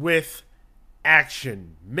 mixed with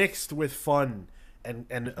action, mixed with fun, and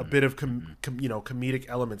a bit of comedic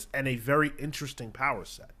elements, and a very interesting power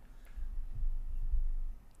set.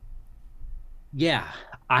 Yeah,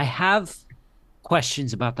 I have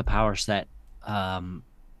questions about the power set, but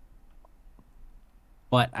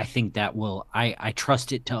I think that I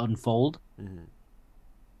trust it to unfold. Mm-hmm.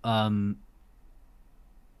 Um,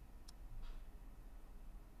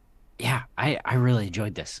 yeah, I really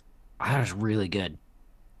enjoyed this. I thought it was really good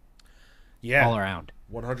Yeah, all around.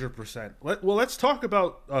 100%. Let's talk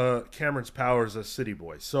about Cameron's powers as City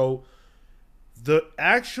Boy. So the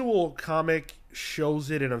actual comic shows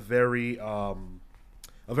it in a very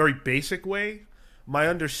basic way. My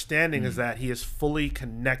understanding is that he is fully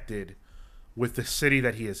connected with the city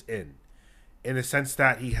that he is in the sense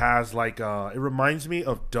that he has it reminds me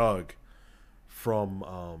of Doug from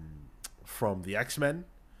the X-Men.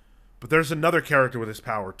 But there's another character with his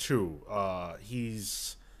power too.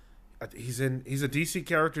 He's a DC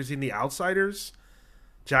character. He's in The Outsiders.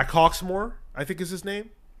 Jack Hawksmoor, I think is his name.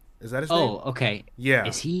 Is that his name? Oh, okay. Yeah.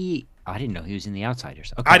 Is he? I didn't know he was in The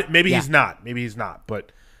Outsiders. Okay, Maybe yeah. he's not. Maybe he's not.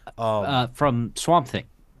 But From Swamp Thing.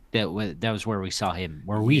 That was where we saw him.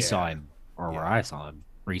 Where we saw Yeah. him, or where Yeah. I saw him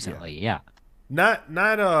recently. Yeah. not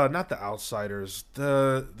the Outsiders.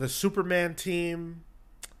 The Superman team.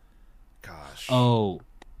 Gosh. Oh,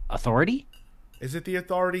 Authority. Is it the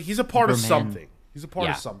Authority? He's a part of Superman. something. He's a part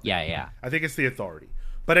Yeah. of something. Yeah. I think it's the Authority.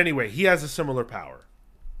 But anyway, he has a similar power.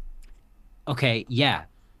 Okay. Yeah.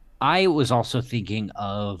 I was also thinking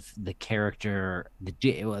of the character,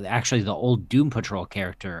 actually the old Doom Patrol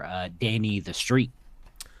character, Danny the Street.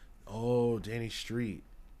 Oh, Danny Street.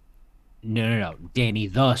 No. Danny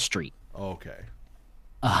the Street. Okay.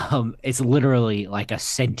 It's literally like a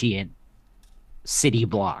sentient city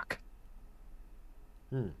block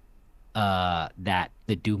Hmm. that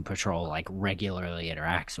the Doom Patrol like regularly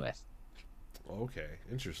interacts with. Okay.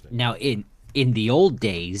 Interesting. Now in the old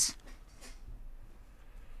days,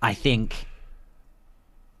 I think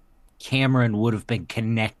Cameron would have been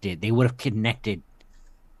connected. They would have connected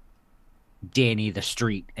Danny the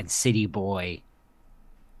Street and City Boy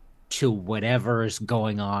to whatever's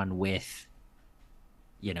going on with,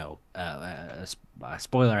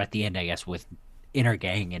 spoiler at the end, I guess, with Inner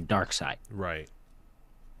Gang and Darkseid. Right.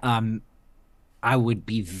 Um, I would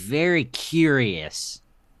be very curious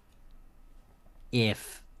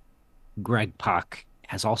if Greg Pak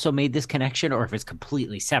has also made this connection or if it's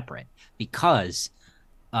completely separate because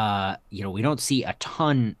we don't see a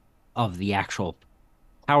ton of the actual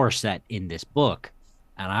power set in this book,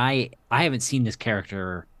 and I haven't seen this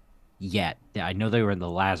character yet. I know they were in the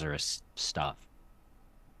Lazarus stuff.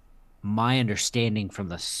 My understanding from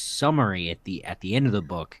the summary at the end of the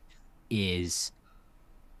book is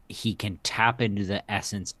he can tap into the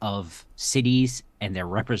essence of cities and they're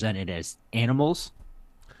represented as animals,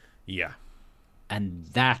 Yeah. and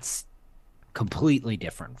that's completely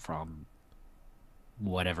different from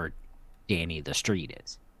whatever Danny the Street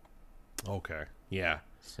is. Okay. Yeah.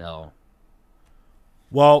 So,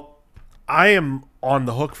 Well, I am on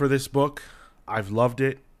the hook for this book. I've loved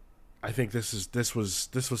it. I think this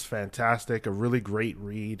was fantastic. A really great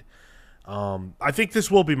read. I think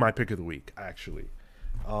this will be my pick of the week. Actually,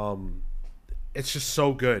 it's just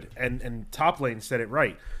so good. And Top Lane said it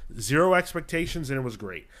right. Zero expectations, and it was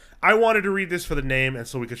great. I wanted to read this for the name, and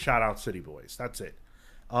so we could shout out City Boys. That's it.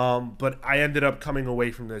 But I ended up coming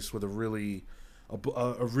away from this with a really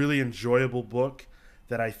enjoyable book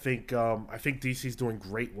that I think DC's doing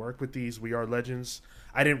great work with these We Are Legends.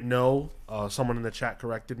 I didn't know. Someone in the chat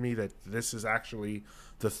corrected me that this is actually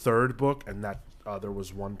the third book, and that there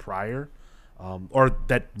was one prior, or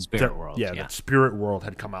that Spirit World, yeah. that Spirit World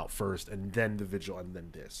had come out first, and then the Vigil, and then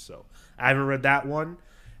this. So I haven't read that one,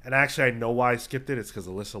 and actually I know why I skipped it. It's because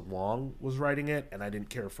Alyssa Wong was writing it, and I didn't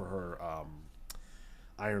care for her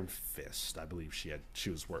Iron Fist. I believe she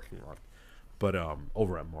was working on, but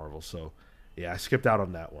over at Marvel. So yeah, I skipped out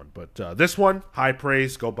on that one. But this one, high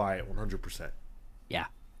praise. Go buy it, 100%. yeah,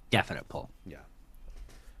 definite pull. Yeah.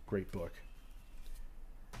 Great book.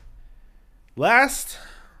 Last,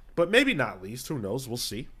 but maybe not least, who knows? We'll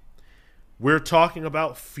see. We're talking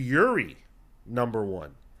about Fury, #1.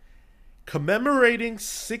 Commemorating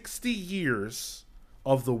 60 years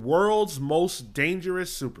of the world's most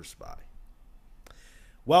dangerous super spy.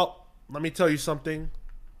 Well, let me tell you something,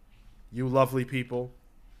 you lovely people.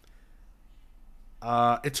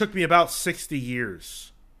 It took me about 60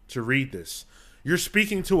 years to read this. You're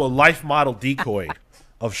speaking to a life model decoy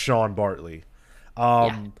of Sean Bartley.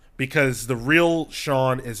 Because the real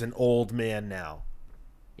Sean is an old man now,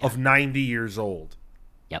 of 90 years old.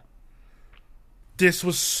 Yep. This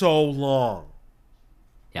was so long.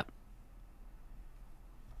 Yep.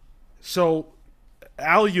 So,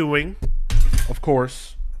 Al Ewing, of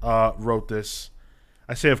course, wrote this.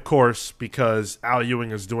 I say of course because Al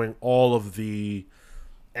Ewing is doing all of the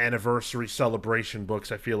anniversary celebration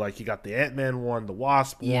books. I feel like he got the Ant-Man one, the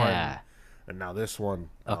Wasp one, and now this one.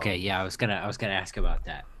 Okay, I was gonna ask about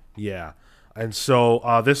that. Yeah. And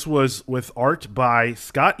so this was with art by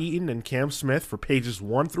Scott Eaton and Cam Smith for pages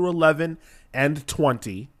 1 through 11 and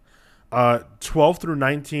 20. 12 through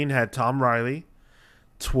 19 had Tom Riley.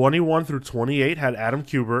 21 through 28 had Adam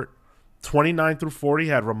Kubert. 29 through 40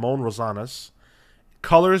 had Ramon Rosanas.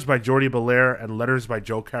 Colors by Jordi Belair and letters by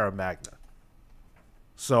Joe Caramagna.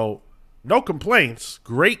 So, no complaints.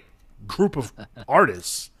 Great group of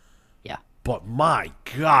artists. Yeah. But my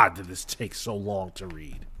God, did this take so long to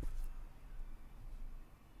read.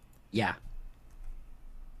 Yeah.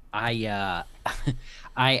 I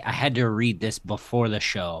I had to read this before the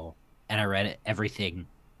show, and I read everything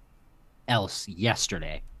else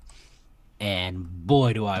yesterday. And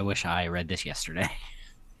boy, do I wish I read this yesterday.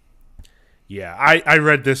 Yeah, I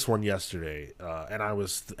read this one yesterday, and I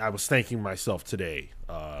was thanking myself today,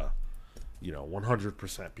 100%,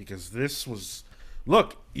 because this was.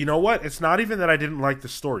 Look, you know what? It's not even that I didn't like the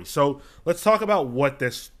story. So let's talk about what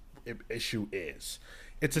this issue is.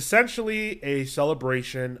 It's essentially a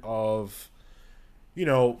celebration of,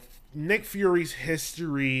 Nick Fury's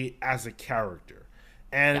history as a character,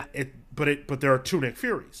 and but there are two Nick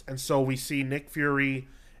Furies, and so we see Nick Fury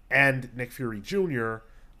and Nick Fury Jr.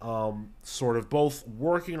 Sort of both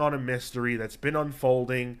working on a mystery that's been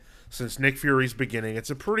unfolding since Nick Fury's beginning.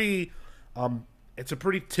 It's a pretty it's a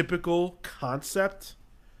pretty typical concept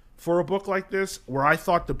for a book like this. Where I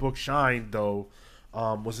thought the book shined, though,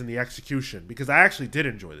 was in the execution, because I actually did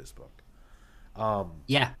enjoy this book.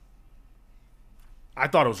 Yeah. I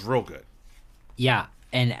thought it was real good. Yeah.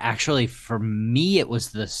 And actually, for me, it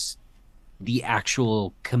was the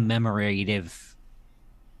actual commemorative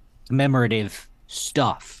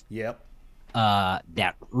stuff Yep.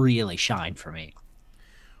 that really shined for me.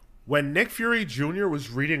 When Nick Fury Jr. was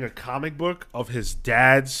reading a comic book of his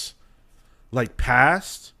dad's like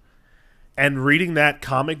past, and reading that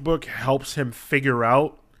comic book helps him figure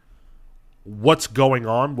out what's going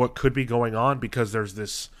on, what could be going on, because there's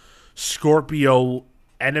this Scorpio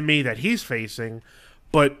enemy that he's facing,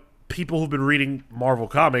 but people who've been reading Marvel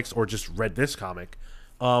comics or just read this comic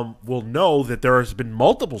will know that there has been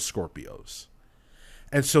multiple Scorpios.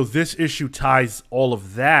 And so this issue ties all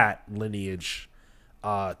of that lineage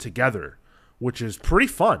together, which is pretty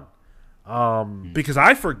fun. Because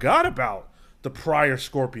I forgot about the prior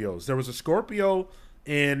Scorpios. There was a Scorpio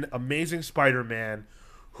in Amazing Spider-Man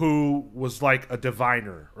who was like a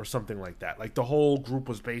diviner or something like that. Like the whole group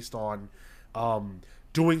was based on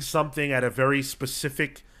doing something at a very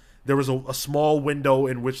specific. There was a small window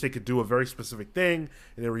in which they could do a very specific thing,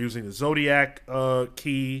 and they were using the Zodiac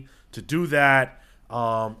key to do that,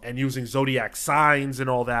 and using Zodiac signs and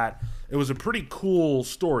all that. It was a pretty cool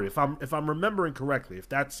story, if I'm remembering correctly. If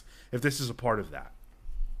this is a part of that.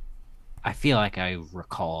 I feel like I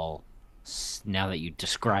recall, now that you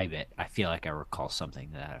describe it, I feel like I recall something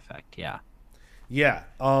to that effect. Yeah. Yeah,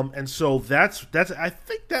 and so that's I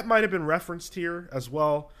think that might have been referenced here as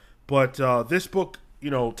well. But this book,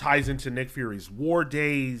 ties into Nick Fury's War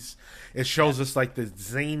Days. It shows us like the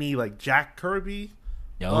zany, like Jack Kirby.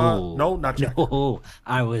 No, No, not Jack Kirby. no.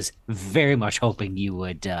 I was very much hoping you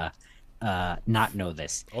would not know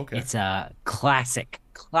this. Okay. It's a classic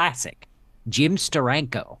Jim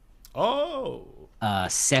Steranko, Oh,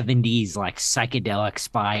 70s like psychedelic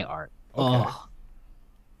spy art. okay. Oh,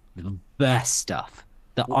 the best stuff.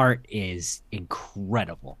 The art is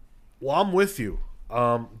incredible. Well, I'm with you.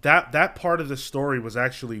 That part of the story was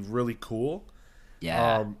actually really cool.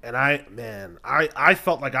 Yeah. And I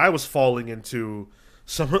felt like I was falling into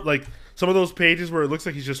some of those pages where it looks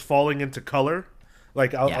like he's just falling into color.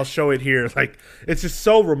 Like I'll show it here. Like it's just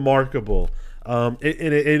so remarkable.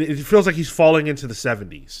 It feels like he's falling into the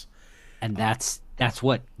 70s. And that's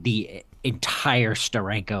what the entire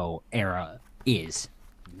Steranko era is.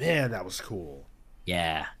 Man, that was cool.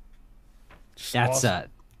 Yeah. Just That's awesome.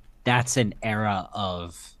 that's an era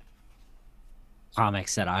of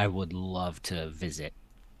comics that I would love to visit.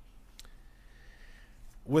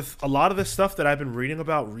 With a lot of the stuff that I've been reading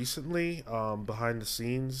about recently, behind the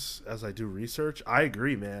scenes as I do research, I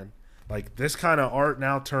agree, man. Like this kind of art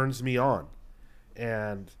now turns me on,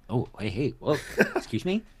 and Oh, hey, whoa, excuse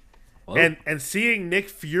me. Whoa. and seeing Nick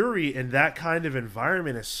Fury in that kind of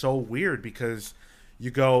environment is so weird because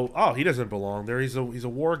you go, oh, he doesn't belong there. He's a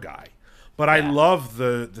war guy, but I Yeah, love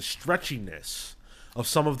the stretchiness of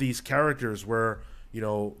some of these characters where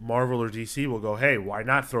Marvel or DC will go, hey, why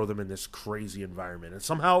not throw them in this crazy environment? And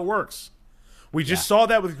somehow it works. We yeah. just saw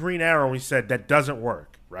that with Green Arrow, and we said that doesn't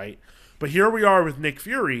work, right? But here we are with Nick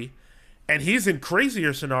Fury, and he's in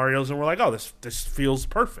crazier scenarios, and we're like, oh, this feels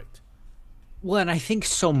perfect. Well, and I think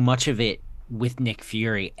so much of it with Nick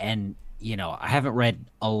Fury, and I haven't read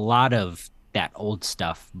a lot of that old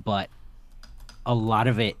stuff, but a lot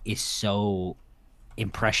of it is so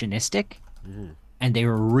impressionistic, and they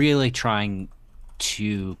were really trying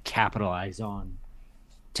to capitalize on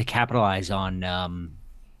the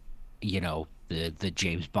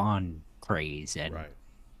James Bond craze, and Right.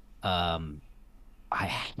 I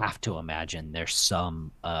have to imagine there's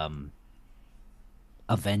some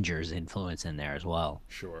Avengers influence in there as well.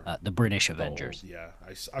 Sure. The British The old, Avengers. yeah.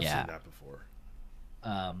 I've Yeah. seen that before.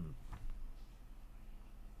 Um,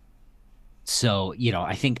 so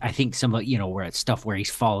I think some of where it's stuff where he's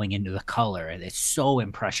falling into the color and it's so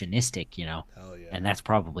impressionistic, Hell yeah. and that's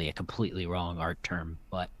probably a completely wrong art term,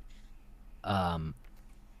 but um,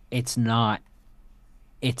 it's not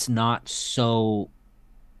so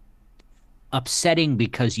upsetting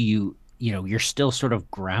because you're still sort of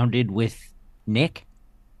grounded with Nick,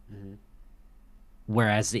 Hmm.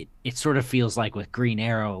 whereas it sort of feels like with Green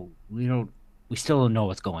Arrow we still don't know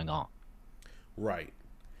what's going on. Right.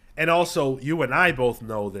 And also, you and I both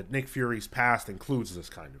know that Nick Fury's past includes this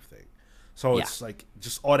kind of thing. So Yeah, it's like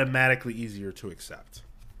just automatically easier to accept.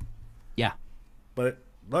 yeah, But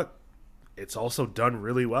look, it's also done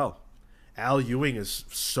really well. Al Ewing is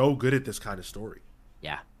so good at this kind of story.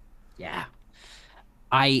 yeah, yeah.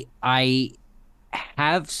 I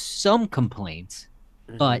have some complaints,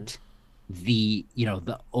 Hmm. but the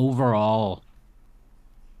overall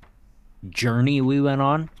journey we went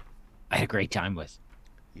on, I had a great time with.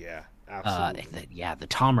 Yeah, absolutely. Yeah, the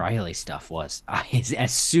Tom Riley stuff was.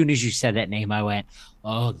 As soon as you said that name, I went,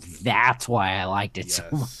 "Oh, that's why I liked it so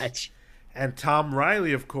Yes. much." And Tom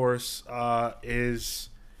Riley, of course, is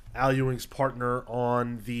Al Ewing's partner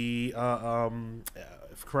on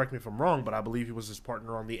correct me if I'm wrong, but I believe he was his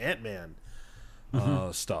partner on the Ant-Man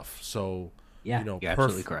Hmm. stuff. So, Yeah, you're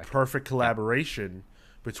absolutely correct. perfect Yeah, collaboration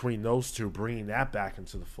between those two, bringing that back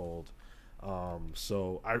into the fold.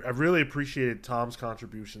 So I really appreciated Tom's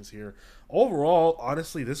contributions here. Overall,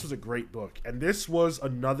 honestly, this was a great book, and this was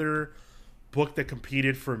another book that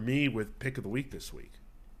competed for me with pick of the week this week.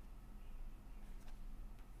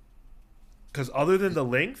 Because other than the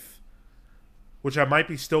length, which I might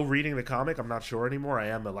be still reading the comic, I'm not sure anymore. I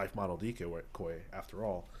am a life model decoy after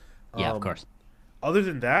all. yeah, of Um, course. Other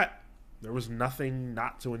than that, there was nothing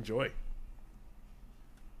not to enjoy.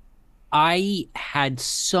 I had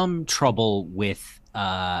some trouble with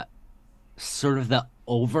sort of the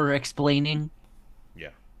over explaining Yeah.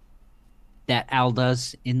 that Al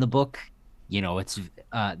does in the book. It's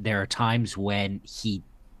there are times where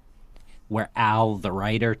Al, the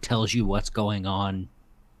writer, tells you what's going on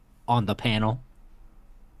the panel.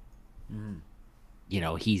 Mm.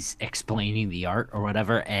 He's explaining the art or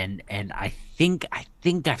whatever, and I think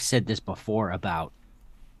I've said this before about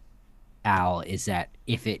Al, is that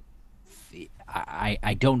if it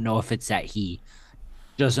I don't know if it's that he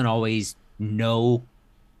doesn't always know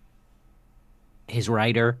his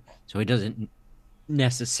writer, so he doesn't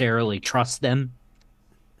necessarily trust them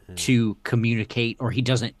Mm. to communicate, or he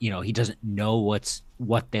doesn't know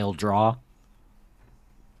what they'll draw,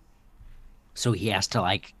 so he has to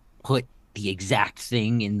like put the exact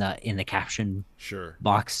thing in the caption Sure.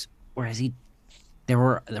 box, whereas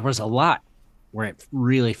there was a lot where it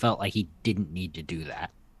really felt like he didn't need to do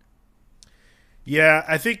that. Yeah,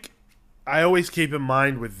 I think I always keep in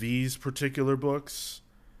mind with these particular books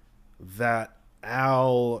that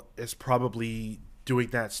Al is probably doing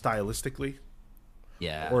that stylistically,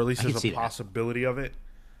 Yeah, or at least I can there's a see that. possibility of it.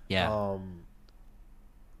 Yeah. Um,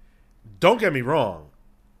 don't get me wrong,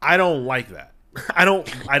 I don't like that. I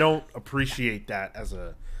don't appreciate that as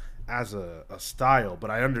a style, but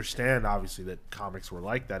I understand obviously that comics were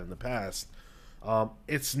like that in the past.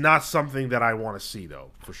 It's not something that I want to see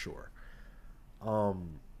though, for sure.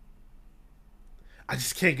 Um, I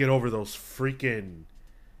just can't get over those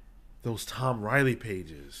Tom Riley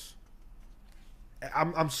pages.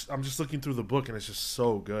 I'm just looking through the book and it's just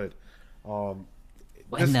so good. Um,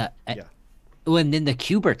 when this the yeah. when then the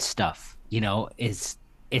Kubert stuff, is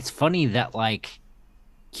it's funny that like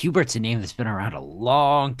Kubert's a name that's been around a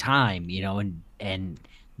long time, and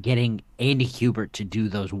getting Andy Kubert to do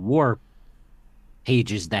those war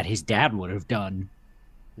pages that his dad would have done,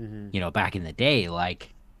 Hmm. back in the day,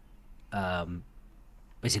 like,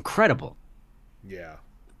 was incredible. Yeah.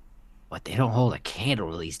 But they don't hold a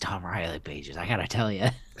candle to these Tom Riley pages, I gotta tell you.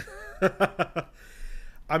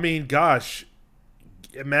 I mean, gosh,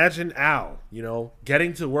 imagine Al,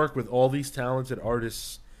 getting to work with all these talented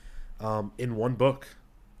artists in one book,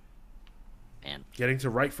 Man, getting to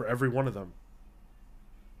write for every one of them.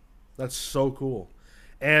 That's so cool.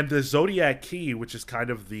 And the Zodiac Key, which is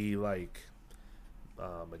kind of the like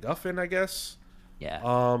MacGuffin, I guess. yeah,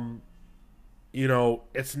 Um,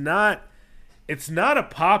 it's not a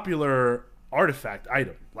popular artifact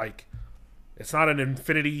item. Like, it's not an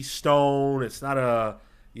Infinity Stone. It's not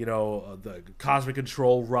the Cosmic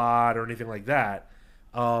Control Rod or anything like that.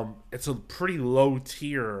 It's a pretty low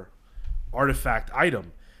tier artifact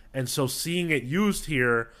item, and so seeing it used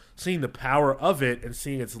here, seeing the power of it, and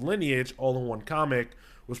seeing its lineage all in one comic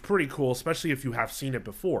was pretty cool, especially if you have seen it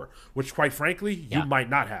before, which quite frankly you yeah, might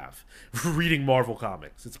not have. Reading Marvel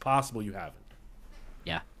comics, it's possible you haven't.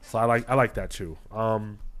 yeah. So I like that too.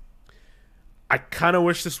 I kind of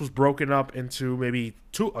wish this was broken up into maybe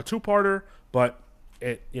a two-parter, but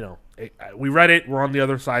we read it, we're on the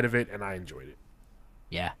other side of it, and I enjoyed it.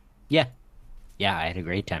 Yeah. Yeah. Yeah. I had a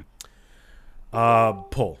great time.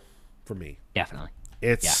 Pull for me. Definitely.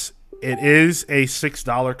 Yeah. It is a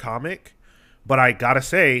 $6 comic, but I gotta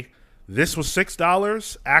say, this was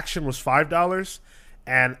 $6. Action was $5,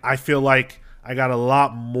 and I feel like I got a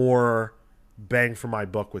lot more bang for my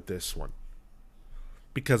buck with this one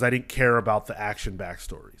because I didn't care about the action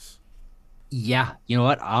backstories. Yeah. You know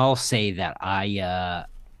what? I'll say that I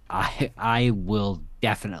will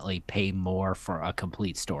definitely pay more for a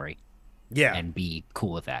complete story Yeah, and be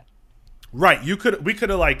cool with that. right. We could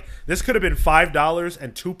have like this could have been $5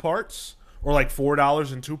 and two parts, or like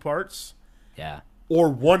 $4 and two parts. Yeah. or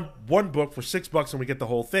one book for $6 and we get the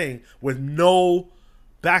whole thing with no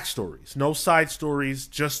backstories, no side stories,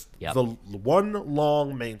 just Yep. the one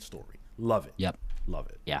long main story. Love it. Yep. Love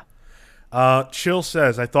it. Yeah. Chill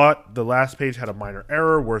says, I thought the last page had a minor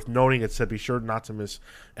error. Worth noting, it said be sure not to miss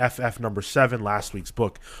FF number 7, last week's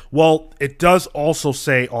book. Well, it does also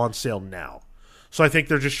say on sale now. So I think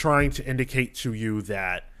they're just trying to indicate to you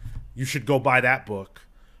that you should go buy that book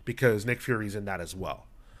because Nick Fury's in that as well.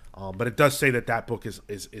 But it does say that that book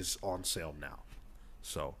is on sale now.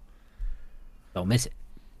 So Don't miss it.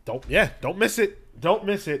 don't miss it. Don't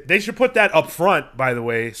miss it. They should put that up front, by the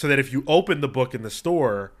way, so that if you open the book in the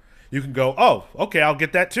store, you can go, oh, okay, I'll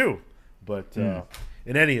get that too. But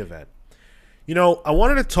in any event, I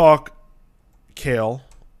wanted to talk, Kale,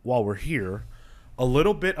 while we're here, a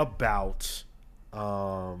little bit about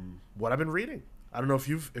what I've been reading. I don't know if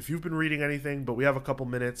you've been reading anything, but we have a couple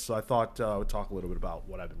minutes, so I thought I would talk a little bit about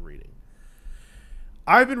what I've been reading.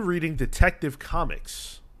 I've been reading Detective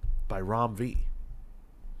Comics by Ram V.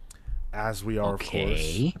 As we are, of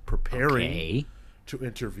course, preparing to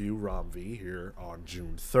interview Ram V here on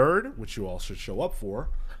June 3rd, which you all should show up for.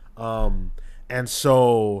 And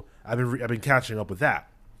so I've been catching up with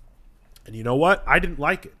that. And you know what? I didn't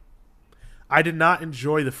like it. I did not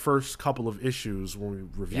enjoy the first couple of issues when we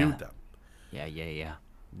reviewed them. Yeah.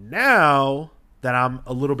 Now that I'm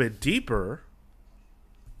a little bit deeper,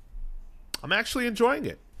 I'm actually enjoying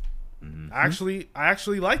it. Mm-hmm. I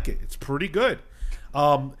actually like it. It's pretty good.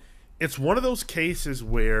 It's one of those cases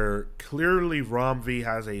where clearly Ram V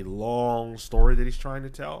has a long story that he's trying to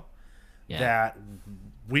tell. Yeah. That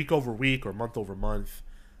week over week or month over month,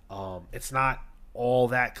 it's not all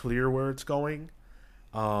that clear where it's going.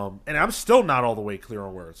 And I'm still not all the way clear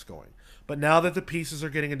on where it's going. But now that the pieces are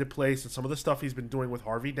getting into place and some of the stuff he's been doing with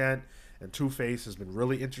Harvey Dent and Two-Face has been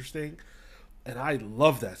really interesting. And I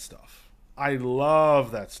love that stuff.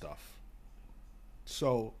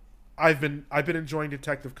 So I've been enjoying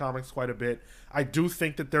Detective Comics quite a bit. I do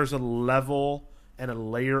think that there's a level and a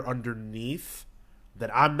layer underneath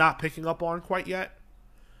that I'm not picking up on quite yet.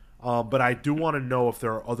 But I do want to know if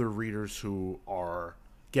there are other readers who are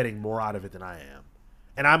getting more out of it than I am.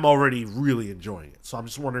 And I'm already really enjoying it. So I'm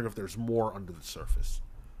just wondering if there's more under the surface.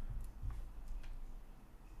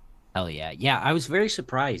 Hell yeah. Yeah, I was very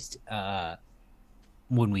surprised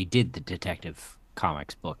when we did the Detective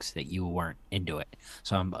Comics books that you weren't into it.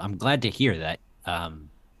 So I'm glad to hear that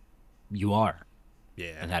you are.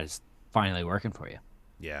 Yeah. And that is finally working for you.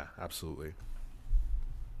 Yeah, absolutely.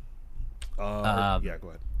 Yeah, go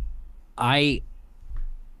ahead. I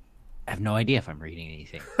have no idea if I'm reading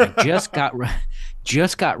anything. I just got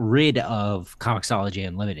rid of Comixology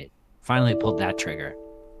Unlimited. Finally pulled that trigger.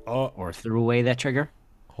 Or threw away that trigger.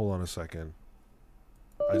 Hold on a second.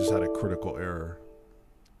 I just had a critical error.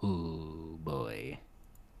 Ooh, boy.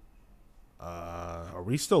 Are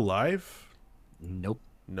we still live? Nope.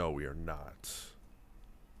 No, we are not.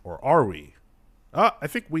 Or are we? I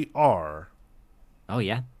think we are. Oh,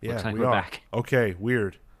 yeah? Yeah, Looks like we we're are. back. Okay,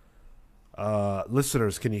 weird.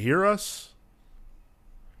 Listeners, can you hear us?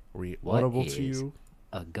 Are we What audible is to you?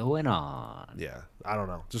 going on? Yeah, I don't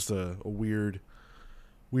know. Just a weird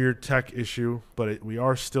tech issue, but we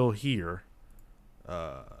are still here.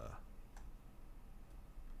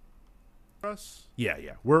 Us? Yeah.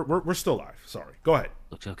 We're still live. Sorry. Go ahead.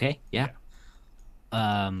 Looks okay. Yeah.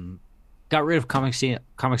 Got rid of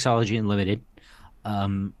Comixology Unlimited.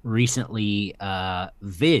 Recently,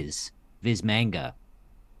 Viz Manga,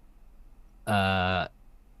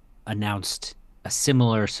 announced a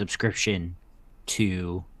similar subscription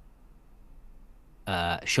to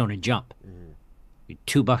Shonen Jump.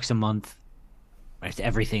 $2 a month. That's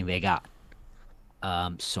everything they got.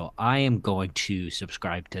 So I am going to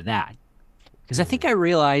subscribe to that because I think I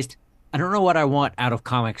realized I don't know what I want out of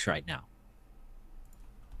comics right now.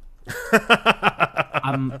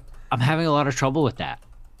 I'm having a lot of trouble with that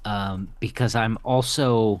because I'm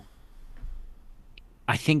also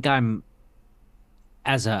I think I'm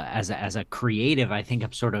as a creative, I think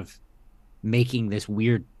I'm sort of making this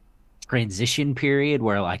weird transition period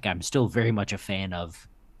where like I'm still very much a fan of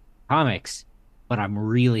comics, but I'm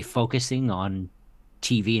really focusing on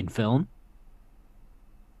TV and film.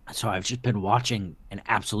 So I've just been watching an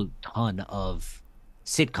absolute ton of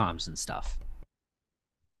sitcoms and stuff.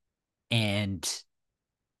 And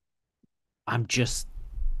I'm just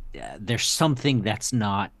there's something that's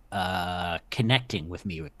not connecting with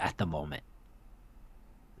me at the moment.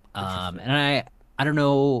 And I don't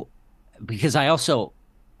know because I also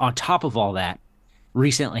on top of all that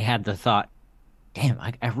recently had the thought, damn,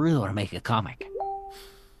 I really want to make a comic.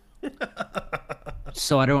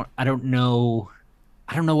 So I don't know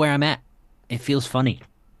where I'm at It feels funny.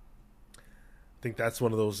 I think that's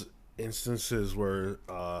one of those instances where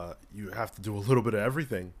you have to do a little bit of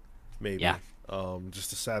everything, Yeah. maybe,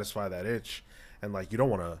 just to satisfy that itch. And like, you don't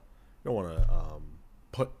want to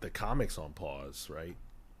put the comics on pause, right?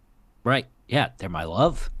 Right. Yeah. They're my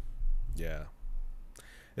love. Yeah,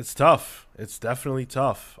 it's tough. It's definitely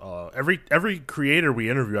tough. Every creator we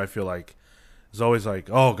interview, I feel like, is always like,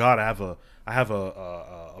 "Oh God, I have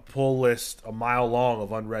a pull list a mile long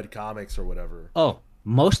of unread comics or whatever." Oh,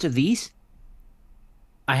 most of these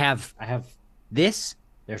I have this.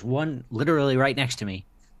 There's one literally right next to me,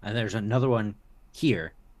 and there's another one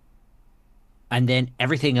here. And then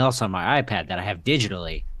everything else on my iPad that I have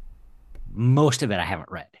digitally, most of it I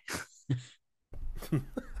haven't read.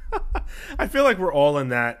 I feel like we're all in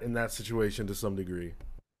that situation to some degree.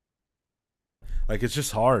 Like it's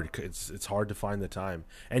just hard. It's hard to find the time,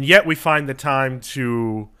 and yet we find the time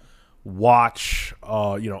to watch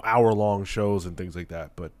hour long shows and things like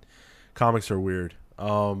that. But comics are weird.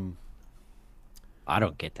 I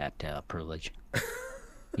don't get that privilege.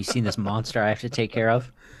 You seen this monster I have to take care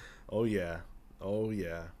of? Oh yeah, oh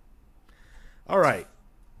yeah. All right,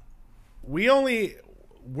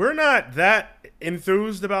 we're not that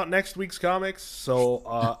enthused about next week's comics, so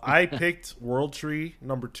I picked World Tree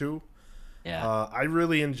number 2. Yeah. I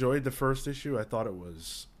really enjoyed the first issue. I thought it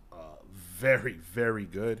was very, very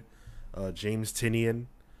good. James Tinian,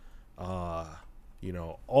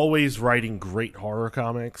 always writing great horror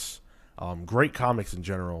comics, great comics in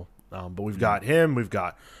general. But we've got him, we've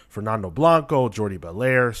got Fernando Blanco, Jordi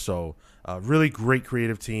Belair, so really great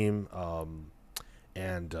creative team.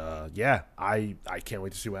 And I can't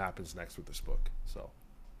wait to see what happens next with this book. So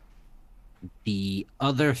The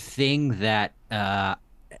other thing that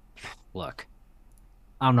look,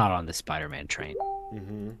 I'm not on the Spider-Man train.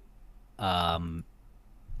 mm-hmm. Um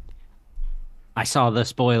I saw the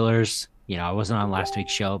spoilers. I wasn't on last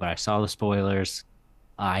week's show, but I saw the spoilers.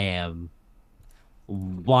 I am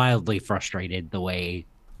wildly frustrated the way,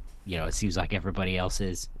 it seems like everybody else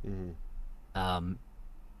is. Mm-hmm. Um,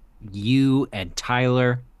 you and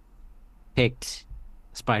Tyler picked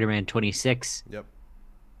Spider-Man 26. Yep.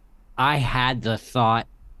 I had the thought,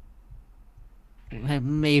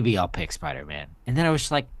 maybe I'll pick Spider-Man. And then I was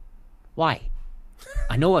just like, why?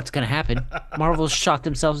 I know what's going to happen. Marvel's shot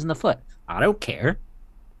themselves in the foot. I don't care.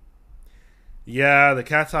 Yeah, the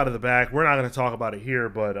cat's out of the bag. We're not going to talk about it here,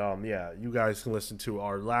 but yeah, you guys can listen to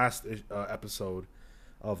our last episode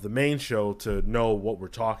of the main show to know what we're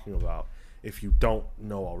talking about if you don't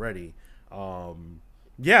know already.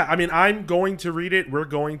 Yeah, I mean, I'm going to read it. We're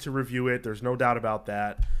going to review it. There's no doubt about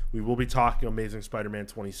that. We will be talking Amazing Spider-Man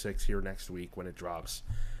 26 here next week when it drops.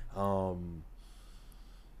 Yeah,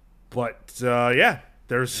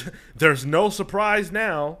 there's no surprise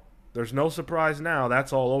now. There's no surprise now.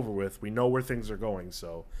 That's all over with. We know where things are going,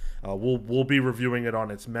 so we'll be reviewing it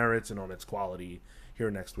on its merits and on its quality here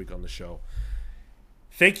next week on the show.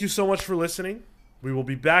 Thank you so much for listening. We will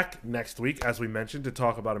be back next week, as we mentioned, to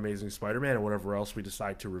talk about Amazing Spider-Man and whatever else we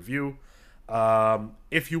decide to review.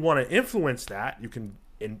 If you want to influence that, you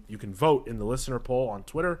can vote in the listener poll on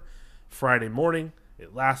Twitter Friday morning.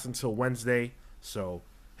 It lasts until Wednesday, so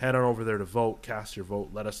head on over there to vote, cast your vote,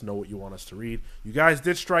 let us know what you want us to read. You guys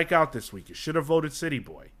did strike out this week. You should have voted City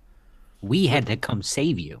Boy. We had to come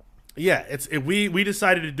save you. Yeah, we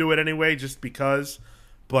decided to do it anyway just because,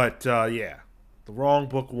 but yeah, the wrong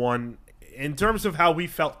book won in terms of how we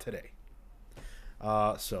felt today.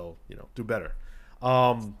 So, do better.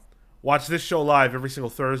 Watch this show live every single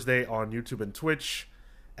Thursday on YouTube and Twitch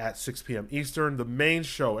at 6 p.m. Eastern. The main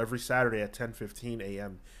show every Saturday at 10:15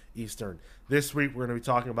 a.m. Eastern. This week we're going to be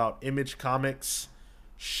talking about Image Comics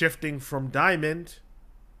shifting from Diamond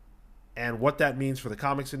and what that means for the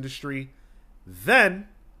comics industry. Then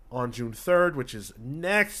on June 3rd, which is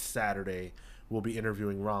next Saturday, we'll be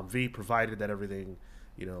interviewing Ram V, provided that everything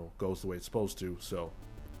goes the way it's supposed to. So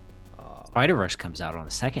Spider-Verse comes out on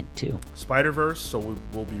the 2nd too. Spider-Verse, so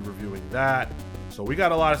we'll be reviewing that. So we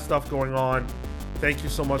got a lot of stuff going on. Thank you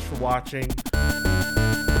so much for watching.